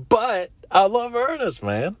 But I love Ernest,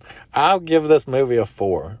 man. I'll give this movie a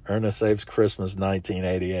 4. Ernest Saves Christmas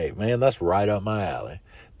 1988. Man, that's right up my alley.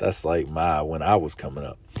 That's like when I was coming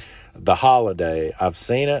up. The Holiday, I've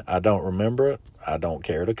seen it. I don't remember it. I don't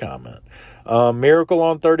care to comment. Miracle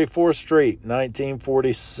on 34th Street,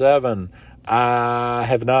 1947. I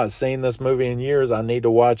have not seen this movie in years. I need to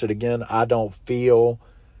watch it again. I don't feel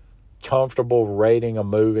comfortable rating a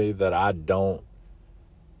movie that I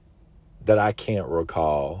can't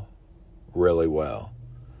recall really well.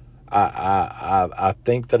 I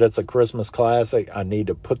think that it's a Christmas classic. I need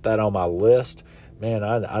to put that on my list. Man,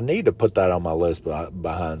 I need to put that on my list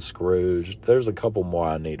behind Scrooge. There's a couple more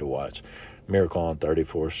I need to watch. Miracle on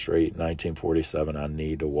 34th Street, 1947, I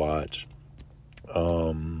need to watch.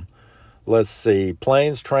 Let's see.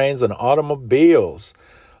 Planes, Trains, and Automobiles.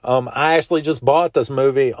 I actually just bought this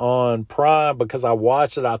movie on Prime because I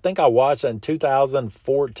watched it. I think I watched it in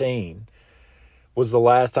 2014. Was the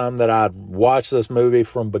last time that I watched this movie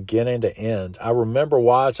from beginning to end. I remember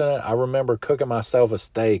watching it. I remember cooking myself a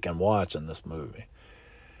steak and watching this movie.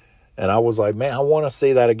 And I was like, man, I want to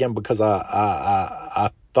see that again because I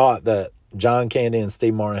thought that John Candy and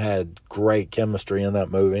Steve Martin had great chemistry in that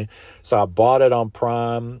movie. So I bought it on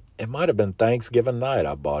Prime. It might have been Thanksgiving night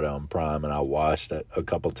I bought it on Prime and I watched it a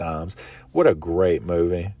couple times. What a great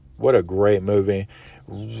movie. What a great movie.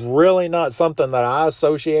 Really not something that I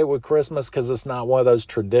associate with Christmas because it's not one of those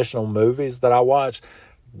traditional movies that I watch.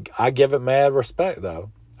 I give it mad respect,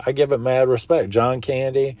 though. I give it mad respect. John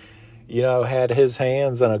Candy, had his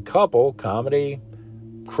hands in a couple comedy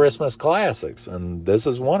Christmas classics, and this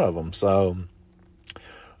is one of them. So,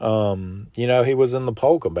 he was in the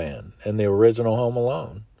Polka Band in the original Home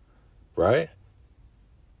Alone, right?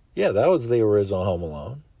 Yeah, that was the original Home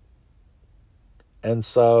Alone. And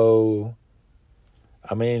so,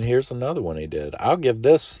 here's another one he did. I'll give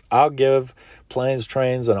Planes,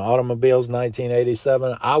 Trains, and Automobiles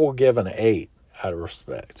 1987. I will give an 8 out of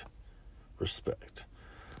respect.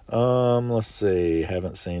 Let's see.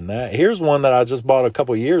 Haven't seen that. Here's one that I just bought a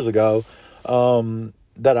couple years ago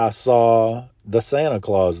that I saw. The Santa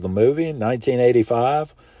Claus, the movie,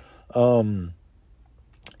 1985.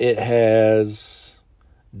 It has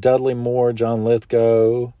Dudley Moore, John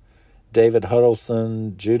Lithgow, David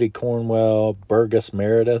Huddleston, Judy Cornwell, Burgess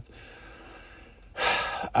Meredith.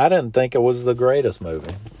 I didn't think it was the greatest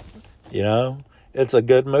movie. It's a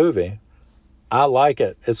good movie. I like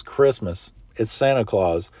it. It's Christmas. It's Santa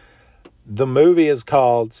Claus. The movie is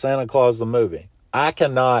called Santa Claus the Movie. I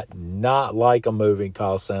cannot not like a movie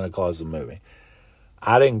called Santa Claus the Movie.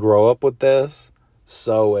 I didn't grow up with this,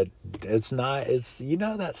 so it's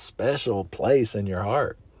that special place in your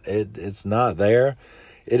heart. It's not there.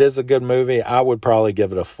 It is a good movie. I would probably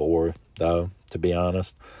give it a 4, though, to be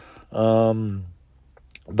honest. The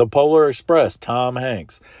Polar Express, Tom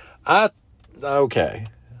Hanks. Okay.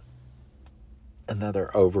 Another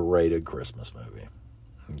overrated Christmas movie.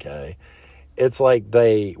 Okay. It's like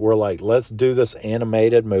they were like, let's do this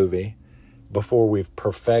animated movie before we've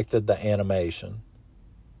perfected the animation.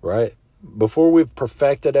 Right? Before we've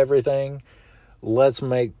perfected everything, let's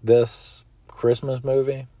make this Christmas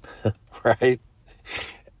movie. Right?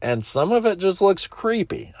 And some of it just looks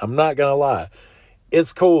creepy. I'm not going to lie.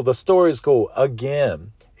 It's cool. The story's cool.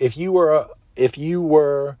 Again, if you were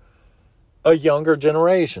a younger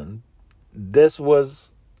generation, this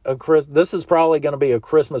is probably going to be a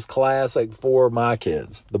Christmas classic for my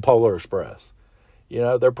kids, The Polar Express.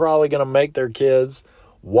 They're probably going to make their kids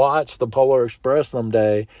watch The Polar Express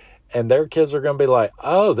someday, and their kids are going to be like,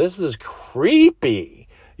 oh, this is creepy,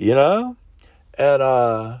 And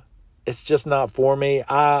it's just not for me.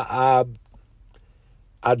 I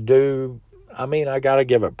gotta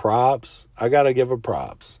give it props.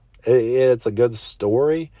 It's a good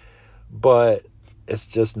story, but it's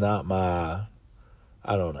just not my,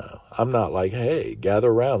 I don't know. I'm not like, hey, gather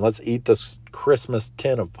around. Let's eat this Christmas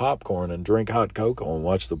tin of popcorn and drink hot cocoa and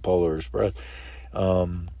watch The Polar Express.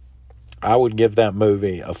 I would give that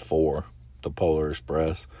movie a 4, The Polar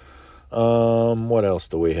Express. What else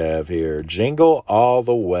do we have here? Jingle All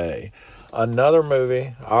the Way. Another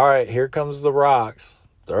movie. All right, here comes the rocks.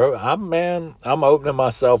 I'm opening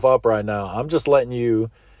myself up right now. I'm just letting you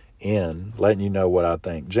know what I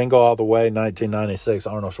think. Jingle All the Way, 1996,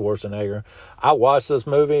 Arnold Schwarzenegger. I watched this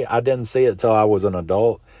movie. I didn't see it till I was an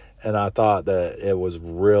adult, and I thought that it was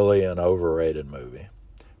really an overrated movie.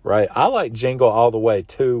 Right? I like Jingle All the Way,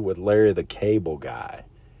 too, with Larry the Cable Guy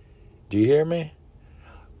Do you hear me?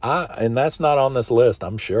 And that's not on this list,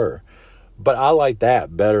 I'm sure. But I like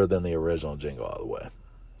that better than the original Jingle All the Way.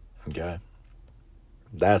 Okay?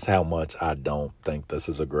 That's how much I don't think this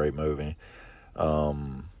is a great movie.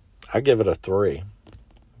 I give it a 3.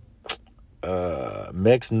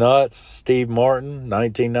 Mixed Nuts, Steve Martin,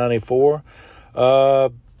 1994.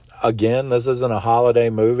 Again, this isn't a holiday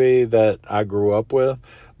movie that I grew up with,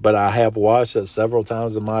 but I have watched it several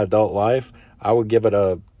times in my adult life. I give it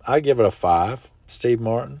a 5. Steve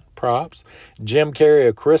Martin, props. Jim Carrey,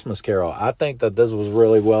 A Christmas Carol. I think that this was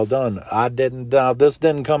really well done. This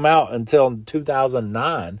didn't come out until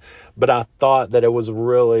 2009, but I thought that it was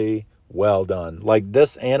really well done. Like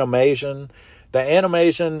this animation, the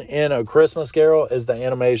animation in A Christmas Carol is the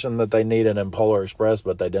animation that they needed in Polar Express,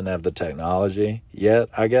 but they didn't have the technology yet,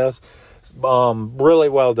 I guess. Really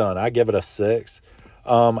well done. I give it a 6.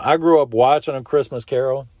 I grew up watching A Christmas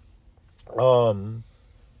Carol.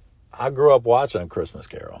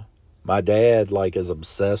 My dad, is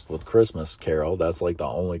obsessed with Christmas Carol. That's, the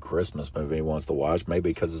only Christmas movie he wants to watch. Maybe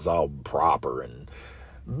because it's all proper and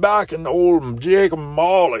back in old Jacob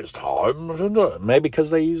Marley's time. Maybe because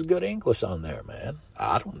they use good English on there, man.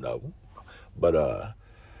 I don't know. But,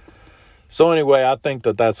 so anyway, I think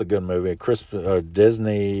that that's a good movie.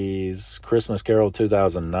 Disney's Christmas Carol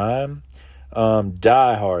 2009.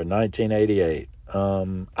 Die Hard 1988.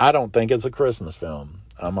 I don't think it's a Christmas film.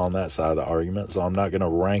 I'm on that side of the argument, so I'm not going to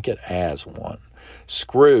rank it as one.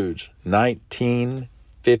 Scrooge,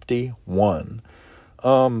 1951.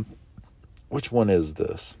 Which one is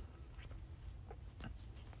this?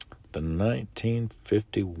 The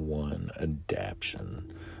 1951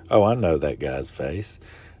 adaptation. Oh, I know that guy's face.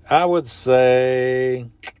 I would say...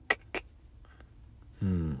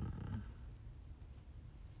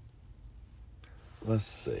 Let's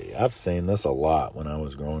see. I've seen this a lot when I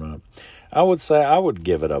was growing up. I would say I would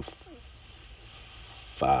give it a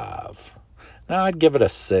 5. Now, I'd give it a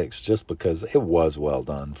 6 just because it was well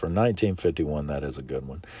done. For 1951, that is a good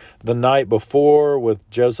one. The Night Before with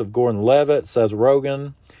Joseph Gordon-Levitt, Seth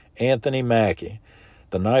Rogen, Anthony Mackie.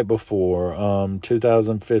 The Night Before,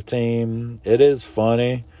 2015. It is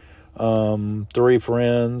funny. 3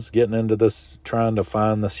 friends getting into this, trying to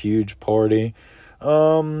find this huge party.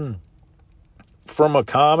 From a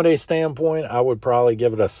comedy standpoint, I would probably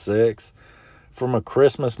give it a 6. From a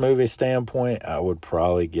Christmas movie standpoint, I would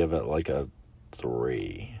probably give it a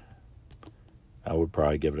 3.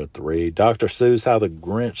 Dr. Seuss, How the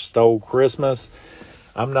Grinch Stole Christmas.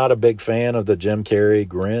 I'm not a big fan of the Jim Carrey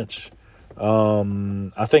Grinch.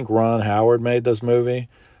 I think Ron Howard made this movie.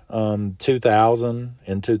 2000.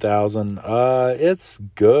 It's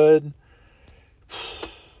good.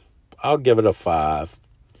 I'll give it a 5.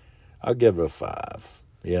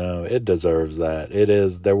 It deserves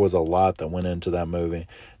that. There was a lot that went into that movie.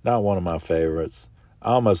 Not one of my favorites.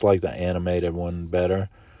 I almost like the animated one better.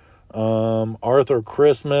 Arthur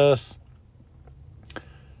Christmas.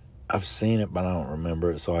 I've seen it, but I don't remember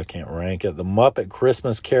it, so I can't rank it. The Muppet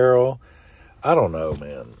Christmas Carol. I don't know,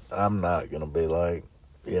 man. I'm not going to be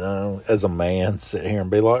as a man, sit here and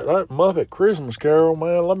be like, that Muppet Christmas Carol,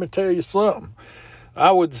 man, let me tell you something.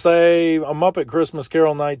 I would say A Muppet Christmas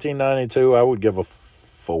Carol 1992, I would give a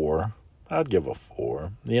 4. I'd give a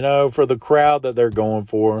 4. For the crowd that they're going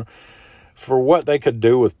for what they could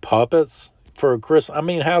do with puppets for a Christmas. I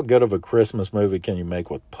mean, how good of a Christmas movie can you make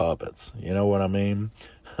with puppets? You know what I mean?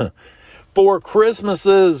 4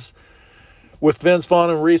 Christmases with Vince Vaughn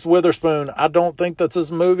and Reese Witherspoon. I don't think that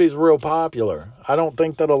this movie's real popular. I don't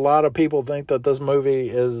think that a lot of people think that this movie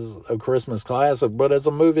is a Christmas classic, but it's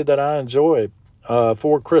a movie that I enjoy.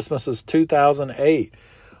 4 Christmases 2008.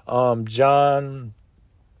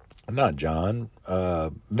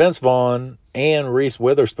 Vince Vaughn and Reese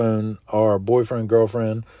Witherspoon are boyfriend,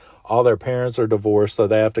 girlfriend. All their parents are divorced, so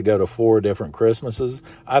they have to go to 4 different Christmases.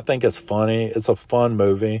 I think it's funny. It's a fun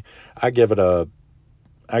movie. I give it a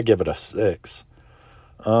 6.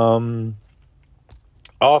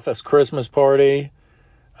 Office Christmas Party.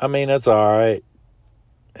 I mean, it's all right.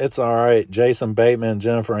 Jason Bateman,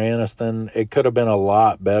 Jennifer Aniston. It could have been a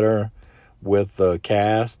lot better with the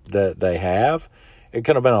cast that they have. It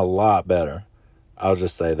could have been a lot better. I'll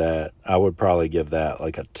just say that. I would probably give that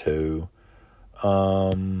a 2.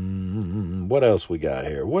 What else we got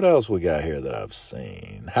here? That I've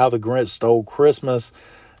seen? How the Grinch Stole Christmas.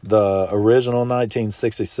 The original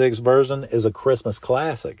 1966 version is a Christmas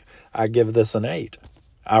classic. I give this an 8.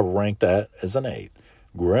 I rank that as an 8.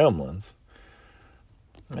 Gremlins.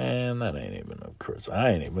 Man, that ain't even a Christmas. I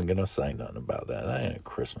ain't even gonna say nothing about that. That ain't a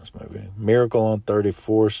Christmas movie. Miracle on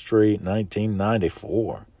 34th Street,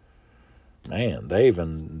 1994. Man, they're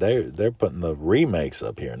putting the remakes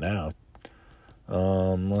up here now.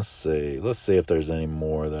 Let's see. Let's see if there's any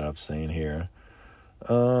more that I've seen here.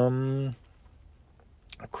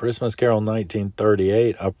 Christmas Carol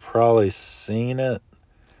 1938. I've probably seen it,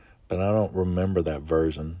 but I don't remember that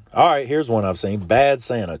version. All right, here's one I've seen. Bad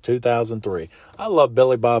Santa, 2003. I love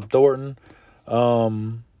Billy Bob Thornton.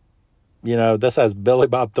 This has Billy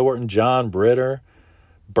Bob Thornton, John Britter,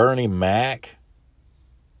 Bernie Mac,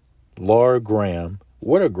 Laura Graham.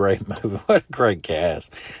 What a great movie. What a great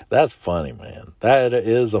cast. That's funny, man. That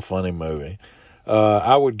is a funny movie.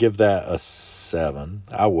 I would give that a 7.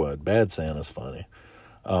 I would. Bad Santa's funny.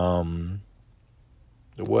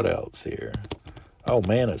 What else here? Oh,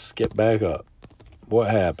 man, it skipped back up. What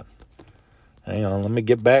happened? Hang on, let me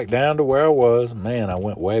get back down to where I was. Man, I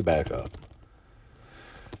went way back up.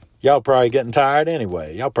 Y'all probably getting tired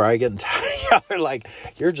anyway. Y'all probably getting tired. Y'all are like,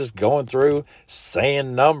 you're just going through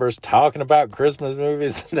saying numbers, talking about Christmas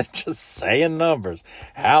movies, and then just saying numbers.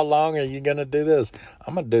 How long are you going to do this?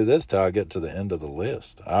 I'm going to do this till I get to the end of the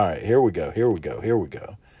list. All right, here we go.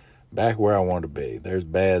 Back where I want to be. There's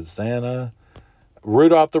Bad Santa.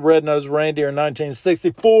 Rudolph the Red-Nosed Reindeer in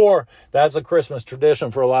 1964. That's a Christmas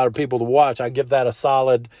tradition for a lot of people to watch. I give that a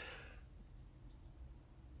solid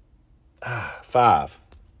 5.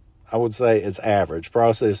 I would say it's average.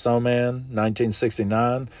 Frosty the Snowman,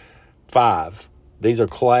 1969, 5. These are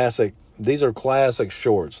classic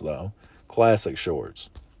shorts, though. Classic shorts.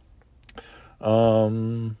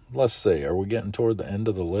 Let's see. Are we getting toward the end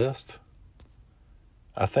of the list?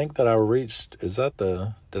 I think that I reached, did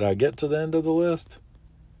I get to the end of the list?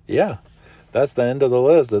 Yeah, that's the end of the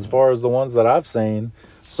list as far as the ones that I've seen.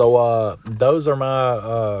 So, those are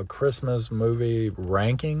my, Christmas movie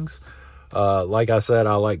rankings. Like I said,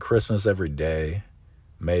 I like Christmas Every Day,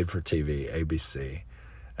 Made for TV, ABC,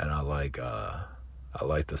 and I like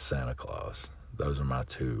the Santa Claus. Those are my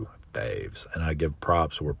 2 faves, and I give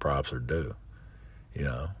props where props are due.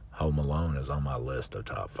 Home Alone is on my list of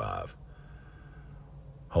top 5.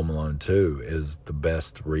 Home Alone 2 is the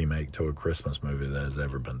best remake to a Christmas movie that has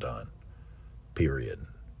ever been done. Period.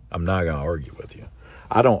 I'm not going to argue with you.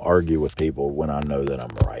 I don't argue with people when I know that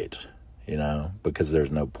I'm right, because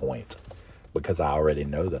there's no point. Because I already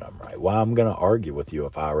know that I'm right. Why I'm going to argue with you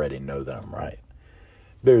if I already know that I'm right?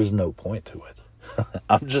 There's no point to it.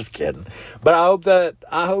 I'm just kidding. But I hope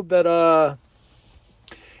that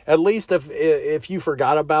at least if you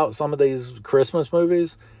forgot about some of these Christmas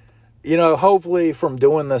movies, hopefully from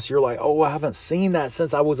doing this, you're like, oh, I haven't seen that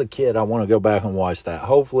since I was a kid. I want to go back and watch that.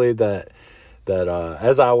 Hopefully that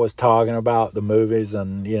as I was talking about the movies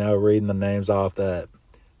and, reading the names off that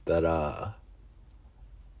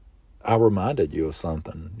I reminded you of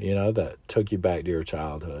something, that took you back to your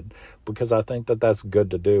childhood, because I think that that's good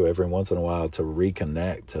to do every once in a while, to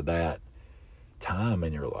reconnect to that time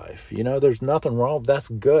in your life. There's nothing wrong. That's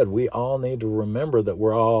good. We all need to remember that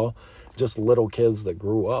we're all just little kids that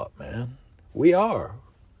grew up, man. We are.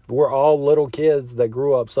 We're all little kids that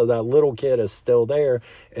grew up, so that little kid is still there.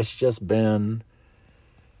 It's just been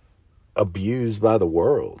abused by the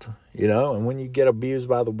world, and when you get abused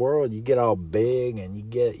by the world, you get all big and you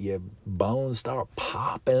get your bones start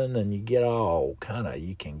popping and you get all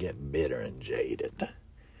you can get bitter and jaded.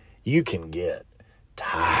 You can get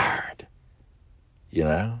tired,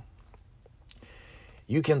 You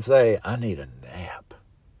can say, I need a nap.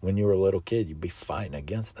 When you were a little kid, you'd be fighting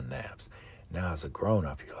against the naps. Now as a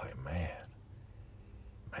grown-up, you're like, man,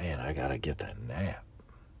 I gotta get that nap,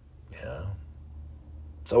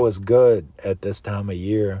 So it's good at this time of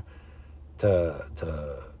year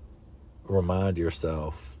to remind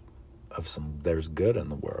yourself of there's good in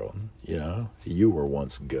the world, You were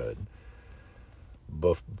once good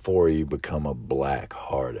before you become a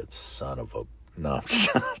black-hearted son of a... No,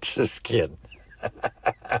 I'm just kidding.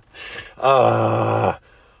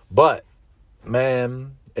 But,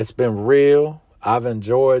 man, it's been real. I've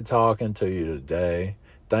enjoyed talking to you today.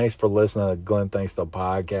 Thanks for listening to Glenn Thinks the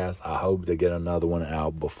Podcast. I hope to get another one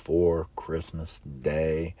out before Christmas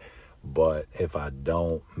Day. But if I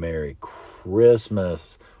don't, Merry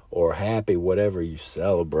Christmas or Happy whatever you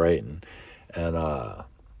celebrating. And I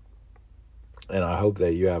hope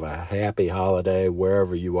that you have a happy holiday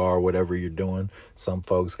wherever you are, whatever you're doing. Some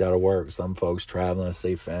folks got to work. Some folks traveling to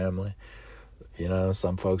see family.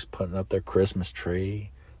 Some folks putting up their Christmas tree.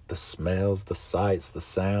 The smells, the sights, the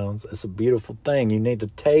sounds. It's a beautiful thing. You need to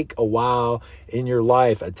take a while in your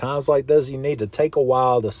life. At times like this, you need to take a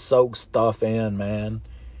while to soak stuff in, man.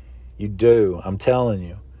 You do. I'm telling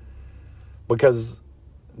you. Because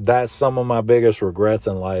that's some of my biggest regrets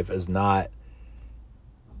in life, is not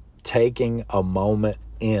taking a moment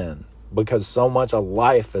in. Because so much of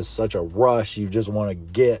life is such a rush, you just want to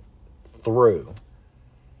get through.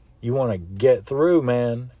 You want to get through,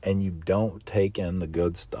 man, and you don't take in the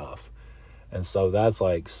good stuff. And so that's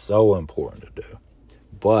like so important to do.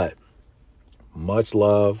 But much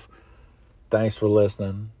love. Thanks for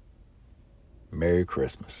listening. Merry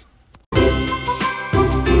Christmas.